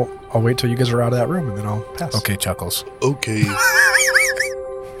I'll wait till you guys are out of that room, and then I'll pass. Okay, Chuckles. Okay.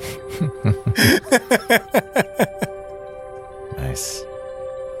 Nice.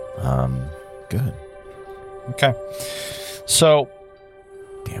 Good. Okay. So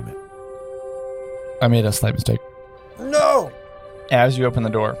Damn it. I made a slight mistake. No. As you open the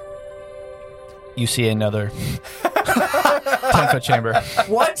door, you see another 10-foot chamber.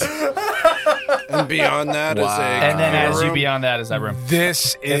 What? And beyond that is a And then as you room. beyond that is that room.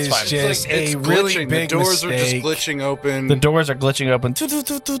 This is fine. just It's a really glitching. big The doors mistake. are just glitching open. The doors are glitching open.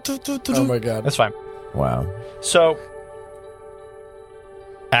 Oh my god. That's fine. Wow. So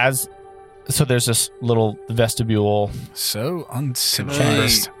there's this little vestibule. So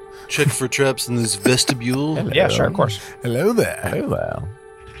uncivilized. check for traps in this vestibule? Yeah, sure, of course. Hello there. Hello.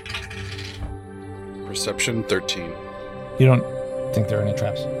 Perception 13. You don't think there are any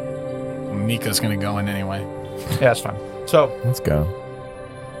traps? Nico's going to go in anyway. Yeah, that's fine. So, Let's go.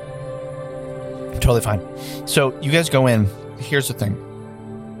 totally fine. So, you guys go in. Here's the thing.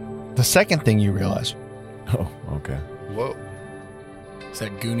 The second thing you realize, Oh, okay. Whoa. Is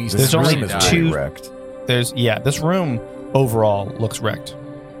that Goonies? There's only room is two- really wrecked. this room overall looks wrecked.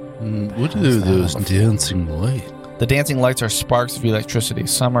 What are those dancing lights? The dancing lights are sparks of electricity.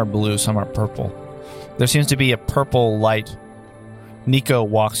 Some are blue, some are purple. There seems to be a purple light. Nico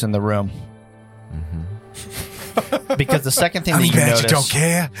walks in the room. Because the second thing that you notice don't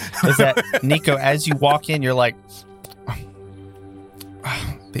care. is that, Nico, as you walk in, you're like,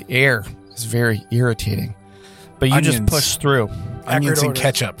 the air is very irritating. But you just Onions. push through. Onions and order.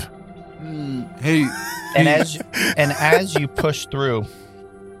 ketchup. Hey, And as you push through,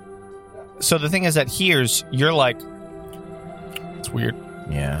 so the thing is that here's, you're like, it's weird.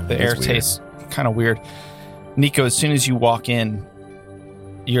 Yeah. The it's air weird. tastes kind of weird. Nico, as soon as you walk in,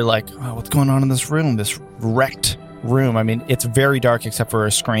 you're like, oh, what's going on in this room? This wrecked room. I mean, it's very dark except for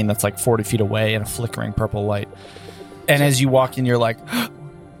a screen that's like 40 feet away and a flickering purple light. And as you walk in, you're like,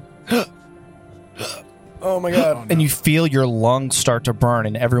 Oh my god. and you feel your lungs start to burn,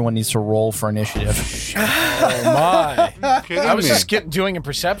 and everyone needs to roll for initiative. Oh my! I was me. just doing a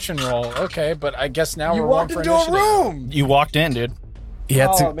perception roll. Okay, but I guess now You we're walked rolling for into a initiative. room. You walked in, dude. Yeah,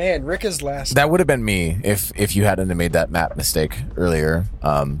 Oh man, Rick is last. that would have been me if you hadn't have made that map mistake earlier.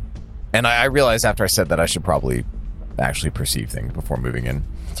 And I realized after I said that I should probably actually perceive things before moving in.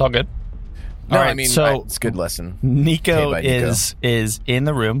 It's all good. No, All right, I mean, so it's a good lesson. Nico Okay, bye, Nico. is in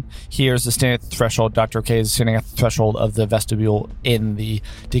the room. Here's the standing at the threshold. Dr. OK is standing at the threshold of the vestibule in the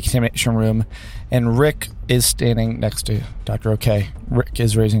decontamination room. And Rick is standing next to Dr. OK. Rick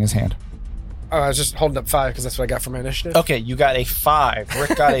is raising his hand. Oh, I was just holding up 5 because that's what I got for my initiative. Okay, you got a 5.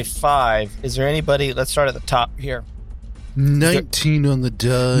 Rick got a 5. Is there anybody? Let's start at the top here. 19 on the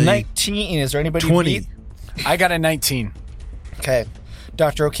die. 19. Is there anybody? 20. beat? I got a 19. Okay.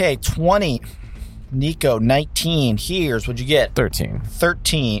 Dr. OK, 20. Nico, 19. Here's what'd you get? 13.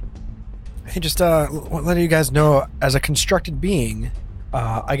 13. Hey, just letting you guys know, as a constructed being,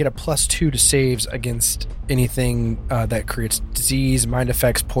 I get a +2 to saves against anything that creates disease, mind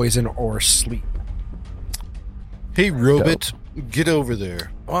effects, poison, or sleep. Hey, Robot, get over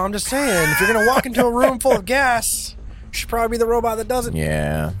there. Well, I'm just saying, if you're gonna walk into a room full of gas, you should probably be the robot that does it.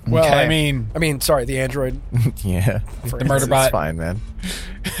 Yeah. Well, Okay. I mean, Sorry, the android. Yeah. the murder It's bot. fine, man.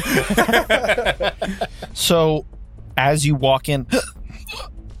 So, as you walk in,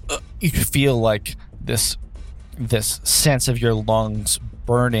 you feel like this sense of your lungs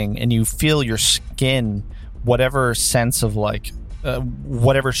burning, and you feel your skin, whatever sense of like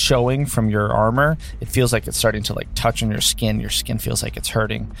whatever's showing from your armor, it feels like it's starting to like touch on your skin. Your skin feels like it's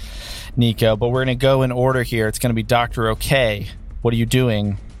hurting, Nico. But we're gonna go in order here. It's gonna be Dr. OK. What are you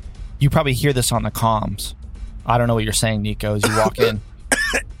doing? You probably hear this on the comms. I don't know what you're saying, Nico, as you walk in.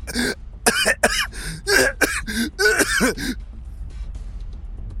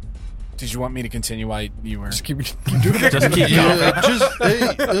 did you want me to continue while you were? Just keep doing it. Just keep Yeah,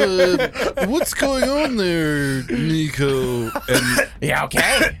 hey, what's going on there, Nico? And Yeah,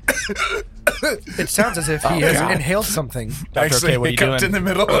 okay. It sounds as if he has inhaled something. Dr. OK, what are you doing? in the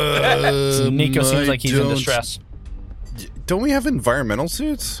middle. So Nico seems I like he's in don't- distress. Don't we have environmental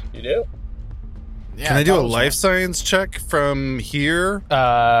suits? You do? Yeah, Can I do thought a it was life science check from here?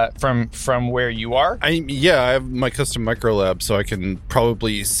 From where you are? I have my custom micro lab, so I can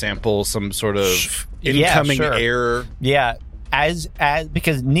probably sample some sort of Yeah, incoming sure. air. Yeah. As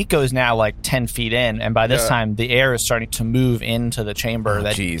because Nico is now like 10 feet in, and by this Yeah. time the air is starting to move into the chamber, Oh,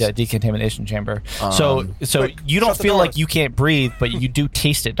 that geez. the decontamination chamber. So Quick, you don't shut the feel door. like you can't breathe, but you do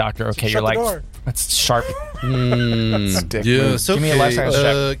taste it, Doctor. Okay, Shut you're the like, door. that's sharp. yes, Give me a life science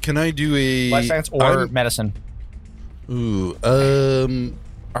check. Can I do a Life science or I'm- medicine? Ooh,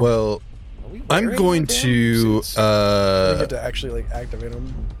 well, I'm going to We get to actually like activate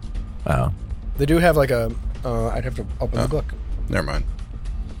them. Oh. They do have like a. I'd have to open the book. Never mind.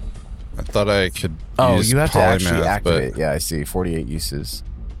 I thought I could. Oh, use you have to actually polymath, activate. Yeah, I see. 48 uses.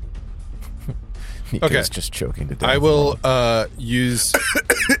 Nico's Okay. just choking to death. I will use.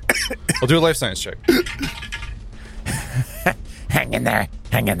 I'll do a life science check. Hang in there.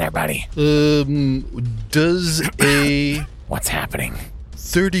 Hang in there, buddy. does a What's happening?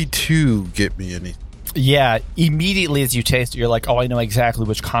 32 get me any? Yeah, immediately as you taste it, you're like, oh, I know exactly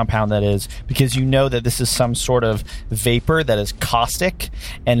which compound that is, because you know that this is some sort of vapor that is caustic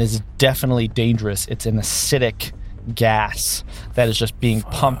and is definitely dangerous. It's an acidic gas that is just being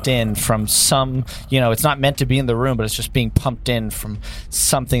pumped in from some, it's not meant to be in the room, but it's just being pumped in from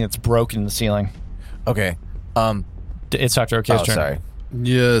something that's broken in the ceiling. Okay. It's Dr. Okay's turn. Sorry.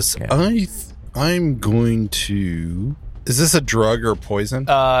 Yes, Okay. I'm going to. Is this a drug or poison?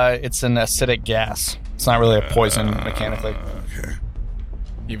 It's an acidic gas. It's not really a poison mechanically. Okay.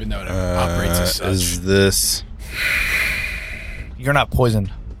 Even though it operates as such. Is this? You're not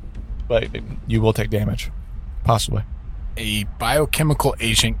poisoned, but you will take damage. Possibly. A biochemical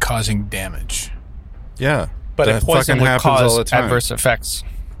agent causing damage. Yeah, But a that poison fucking would happens all cause the time. adverse effects.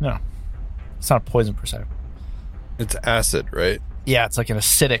 No. It's not a poison per se. It's acid, right? Yeah, it's like an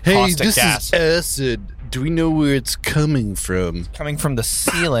acidic, Hey, caustic this gas. is acid. Do we know where it's coming from? Coming from the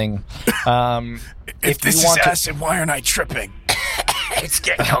ceiling. If this you is want to- acid, why aren't I tripping? It's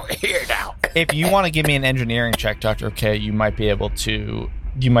getting over here now. If you want to give me an engineering check, Dr. OK, you might be able to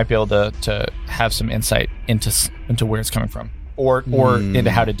have some insight into where it's coming from or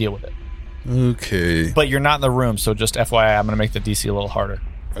into how to deal with it. Okay. But you're not in the room, so just FYI, I'm going to make the DC a little harder.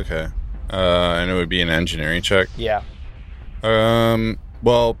 Okay. And it would be an engineering check. Yeah.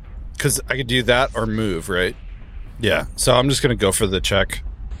 Well, because I could do that or move, right? Yeah. So I'm just gonna go for the check.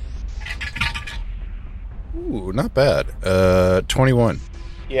 Ooh, not bad. 21.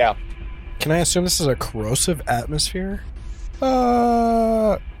 Yeah. Can I assume this is a corrosive atmosphere?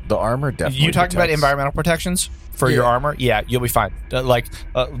 The armor definitely. You talked about protects. environmental protections for your armor? Yeah, you'll be fine.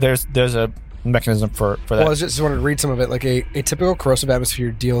 There's a mechanism for that. Well, I just wanted to read some of it. Like a typical corrosive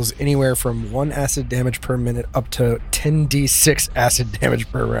atmosphere deals anywhere from 1 acid damage per minute up to 10d6 acid damage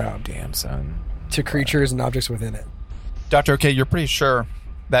per round Damn, son. to creatures and objects within it. Dr. OK, you're pretty sure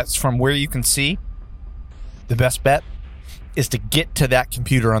that's from where you can see. The best bet is to get to that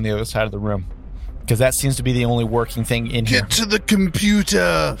computer on the other side of the room, because that seems to be the only working thing in here. Get to the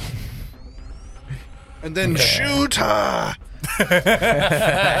computer, and then shoot her.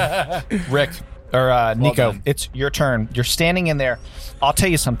 Rick or Nico, done. it's your turn. You're standing in there. I'll tell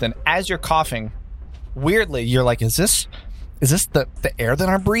you something. As you're coughing, weirdly, you're like, is this the air that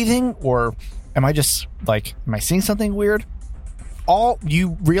I'm breathing, or am I seeing something weird? All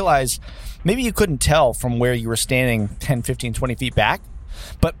you realize, maybe you couldn't tell from where you were standing 10, 15, 20 feet back,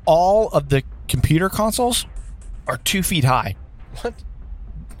 but all of the computer consoles are 2 feet high. What?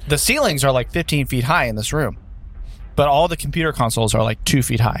 The ceilings are like 15 feet high in this room, but all the computer consoles are like 2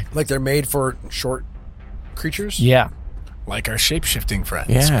 feet high. Like they're made for short creatures? Yeah. Like our shape-shifting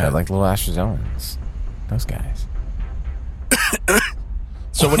friends. Yeah, like little Astrozoans. Those guys.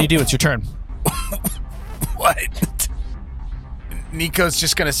 So what do you do? It's your turn. What? Nico's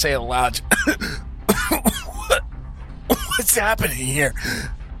just gonna say it loud. What's happening here?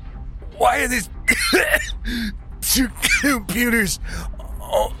 Why are these two computers?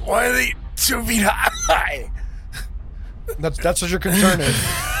 Why are they 2 feet high? That's what your concern is.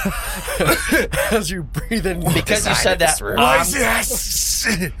 As you breathe in. Because you said that. Why is this?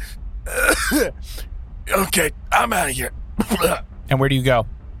 Okay, I'm out of here. And where do you go?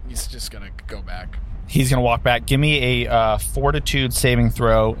 He's just gonna go back. He's going to walk back. Give me a fortitude saving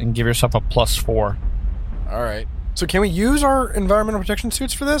throw and give yourself a +4. All right. So can we use our environmental protection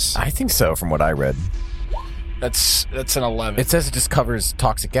suits for this? I think so, from what I read. That's an 11. It says it just covers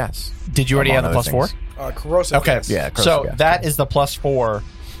toxic gas. Did you already have the Among other +4? things. Corrosive. Okay. gas. Yeah, corrosive So gas. that is the +4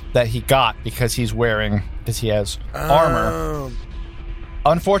 that he got because he has armor.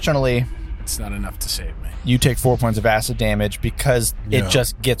 Unfortunately, It's not enough to save me. you take 4 points of acid damage because it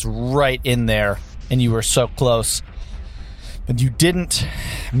just gets right in there and you were so close. But you didn't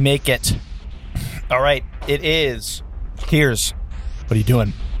make it. All right, it is. Here's. What are you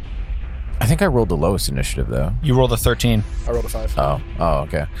doing? I think I rolled the lowest initiative, though. You rolled a 13. I rolled a 5. Oh,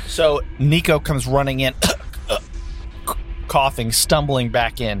 okay. So Nico comes running in, coughing, stumbling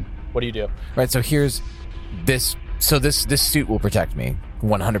back in. What do you do? Right, so here's this. So this suit will protect me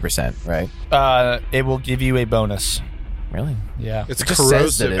 100%, right? It will give you a bonus. Really? Yeah. It's It just says that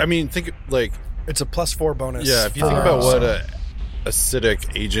corrosive. it- I mean, think like It's a +4 bonus. yeah. If you think about what a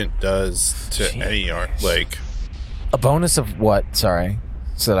acidic agent does to any art, like A bonus of what? Sorry.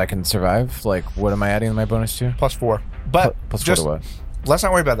 So that I can survive? Like, what am I adding my bonus to? +4. But Plus just, four to let's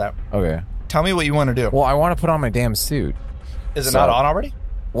not worry about that. what? Okay. Tell me what you want to do. Well, I want to put on my damn suit. Is it so- not on already?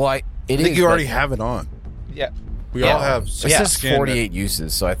 Well, I think you already have it on. Yeah. We Yeah. all have. It Yeah. says skin 48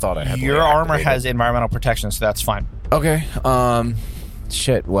 uses, so I thought I had to, Your like, armor activate has it. environmental protection, so that's fine. Okay.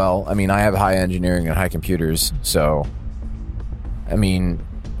 Shit. Well, I mean, I have high engineering and high computers, so I mean,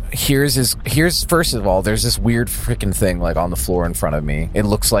 here's first of all, there's this weird freaking thing like on the floor in front of me. It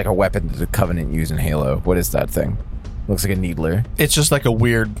looks like a weapon that the Covenant used in Halo. What is that thing? Looks like a needler. It's just like a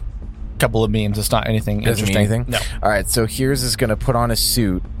weird couple of beams. It's not anything Doesn't mean interesting. anything? No. All right, so here's is going to put on a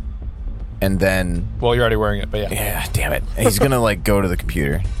suit, and then... Well, you're already wearing it, but yeah. Yeah, damn it. He's going to, like, go to the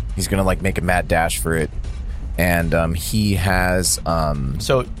computer. He's going to, like, make a mad dash for it. And he has...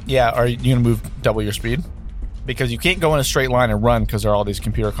 So, yeah, are you going to move double your speed? Because you can't go in a straight line and run because there are all these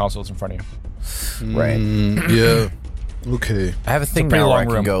computer consoles in front of you. Right. Yeah. Okay. I have a thing pretty now where I long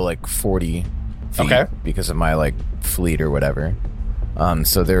can room. go, like, 40 feet Okay. because of my, like, fleet or whatever.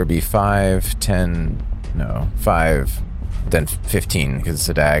 So there would be 5, 10... No, 5, then 15 because it's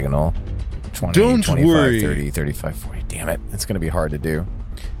a diagonal. 20, Don't 25, worry. 30, 35, 40. Damn it. It's going to be hard to do.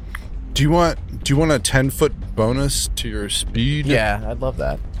 Do you want a 10-foot bonus to your speed? Yeah, I'd love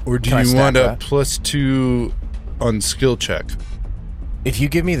that. Or do Can I you stack want a that? +2 on skill check? If you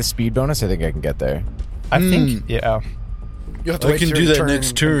give me the speed bonus, I think I can get there. I think, yeah. You have to I wait can your do that turn.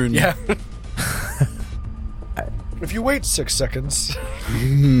 next turn. Yeah. If you wait 6 seconds.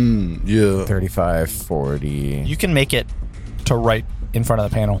 Yeah. 35, 40. You can make it to right in front of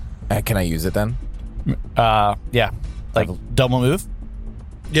the panel. Can I use it then? Yeah. Like, double move?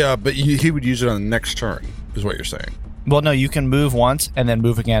 Yeah, but he would use it on the next turn, is what you're saying. Well, no, you can move once and then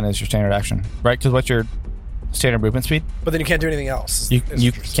move again as your standard action, right? Because what's your standard movement speed? But then you can't do anything else. You Is what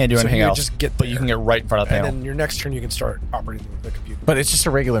you're can't saying. do So anything you else, just get but you can there. get right in front of the And panel. then your next turn, you can start operating the computer. But it's just a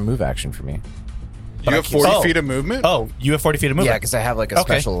regular move action for me. You have 40 Oh. feet of movement? Oh, you have 40 feet of movement. Yeah, because I have like a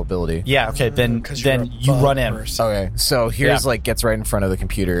Okay. special ability. Yeah, okay, then 'Cause you're a you bug run in. person. Okay, so here's Yeah. like gets right in front of the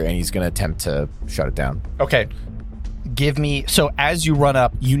computer and he's gonna attempt to shut it down. Okay. Give me so as you run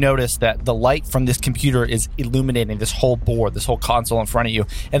up, you notice that the light from this computer is illuminating this whole board, this whole console in front of you,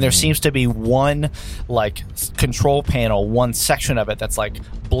 and there seems to be one like control panel, one section of it that's like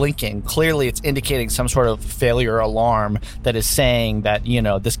blinking. Clearly it's indicating some sort of failure alarm that is saying that, you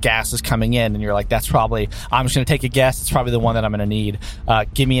know, this gas is coming in, and you're like, that's probably, I'm just going to take a guess, it's probably the one that I'm going to need.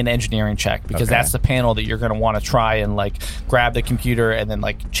 Give me an engineering check, because Okay. that's the panel that you're going to want to try and like grab the computer and then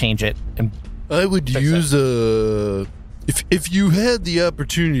like change it. And I would use a... If you had the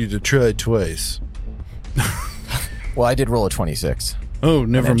opportunity to try twice. Well, I did roll a 26. Oh,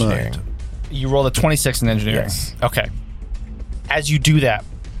 never Engineering. mind. you roll a 26 in engineering. Yes. Okay. As you do that,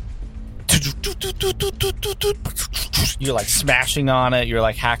 you're like smashing on it, you're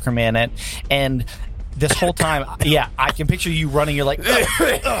like Hackerman it, and this whole time, yeah, I can picture you running, you're like,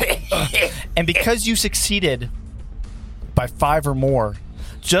 and because you succeeded by 5 or more,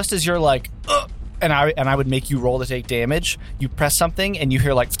 just as you're like, and I would make you roll to take damage, you press something and you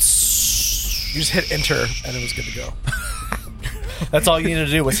hear like, You just hit enter, and it was good to go. that's all you needed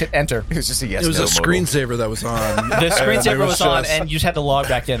to do was hit enter. It was just a yes. It was no a modal. screensaver that was on. The screensaver It was on, just- and you just had to log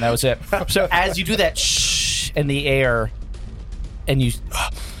back in. That was it. So as you do that shh in the air, and you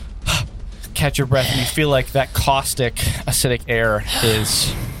catch your breath, and you feel like that caustic, acidic air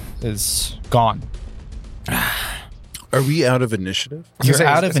is gone. Are we out of initiative? You're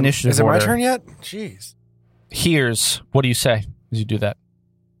out of initiative Is it my order. turn yet? Jeez. Here's what do you say as you do that?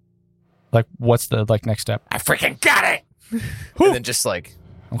 Like, what's the like next step? I freaking got it. And then just like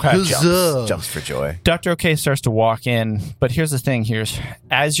Okay. Huzzah. jumps for joy. Dr. OK starts to walk in, but here's the thing. Here's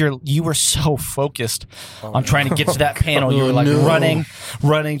as you were so focused on trying to get to that panel, you were like no.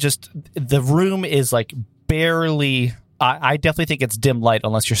 running. Just the room is like barely. I definitely think it's dim light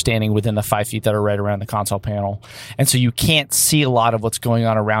unless you're standing within the 5 feet that are right around the console panel, and so you can't see a lot of what's going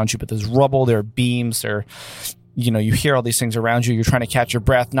on around you. But there's rubble, there are beams, there. You know, you hear all these things around you. You're trying to catch your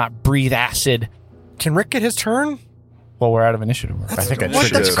breath, not breathe acid. Can Rick get his turn? Well, we're out of initiative. I think I What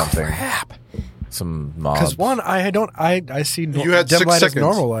triggered the something. crap? Some mob. Because one, I see You had dim 6 light seconds. as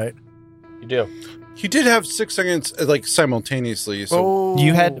normal light. You do. He did have 6 seconds, like, simultaneously. So Oh,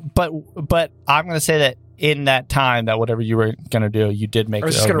 You had, but I'm going to say that in that time, that whatever you were going to do, you did make. I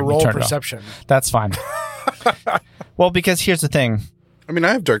was it just over. gonna You roll turned it off. perception. That's fine. Well, because here's the thing. I mean,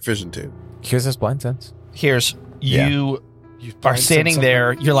 I have dark vision too. Here's his blind sense. Here's Yeah. you You are find standing something.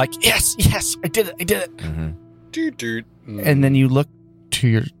 there. You're like, yes, I did it. Mm-hmm. Dude. And then you look to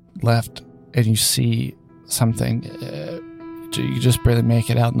your left and you see something. You just barely make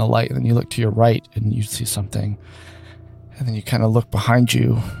it out in the light. And then you look to your right and you see something. And then you kind of look behind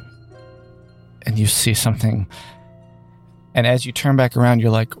you and you see something. And as you turn back around,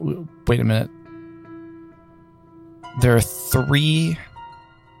 you're like, wait a minute. There are 3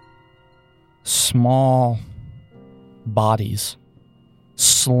 small bodies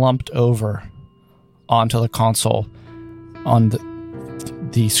slumped over onto the console on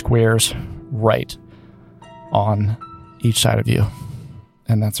the squares right on each side of you.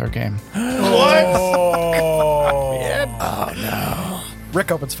 And that's our game.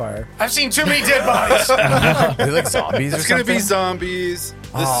 Rick opens fire. I've seen too many dead bodies. Are they like zombies or It's something? gonna be zombies.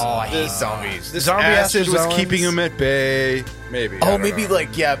 I hate zombies. This Zombie acid acid was zones. keeping them at bay. Maybe. I Oh, don't maybe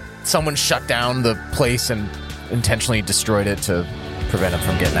know. someone shut down the place and intentionally destroyed it to prevent him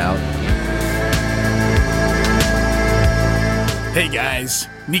from getting out. Hey guys,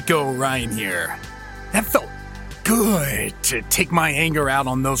 Nico Orion here. That felt good to take my anger out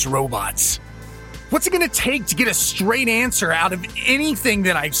on those robots. What's it gonna take to get a straight answer out of anything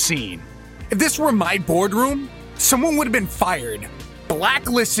that I've seen? If this were my boardroom, someone would have been fired,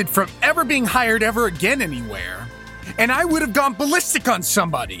 blacklisted from ever being hired ever again anywhere, and I would have gone ballistic on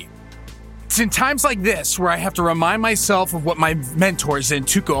somebody. It's in times like this where I have to remind myself of what my mentors in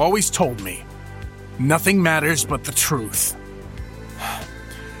Tuco always told me. Nothing matters but the truth.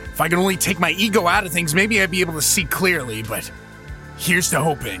 If I could only take my ego out of things, maybe I'd be able to see clearly, but here's to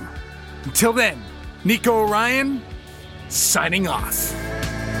hoping. Until then, Nico Orion, signing off.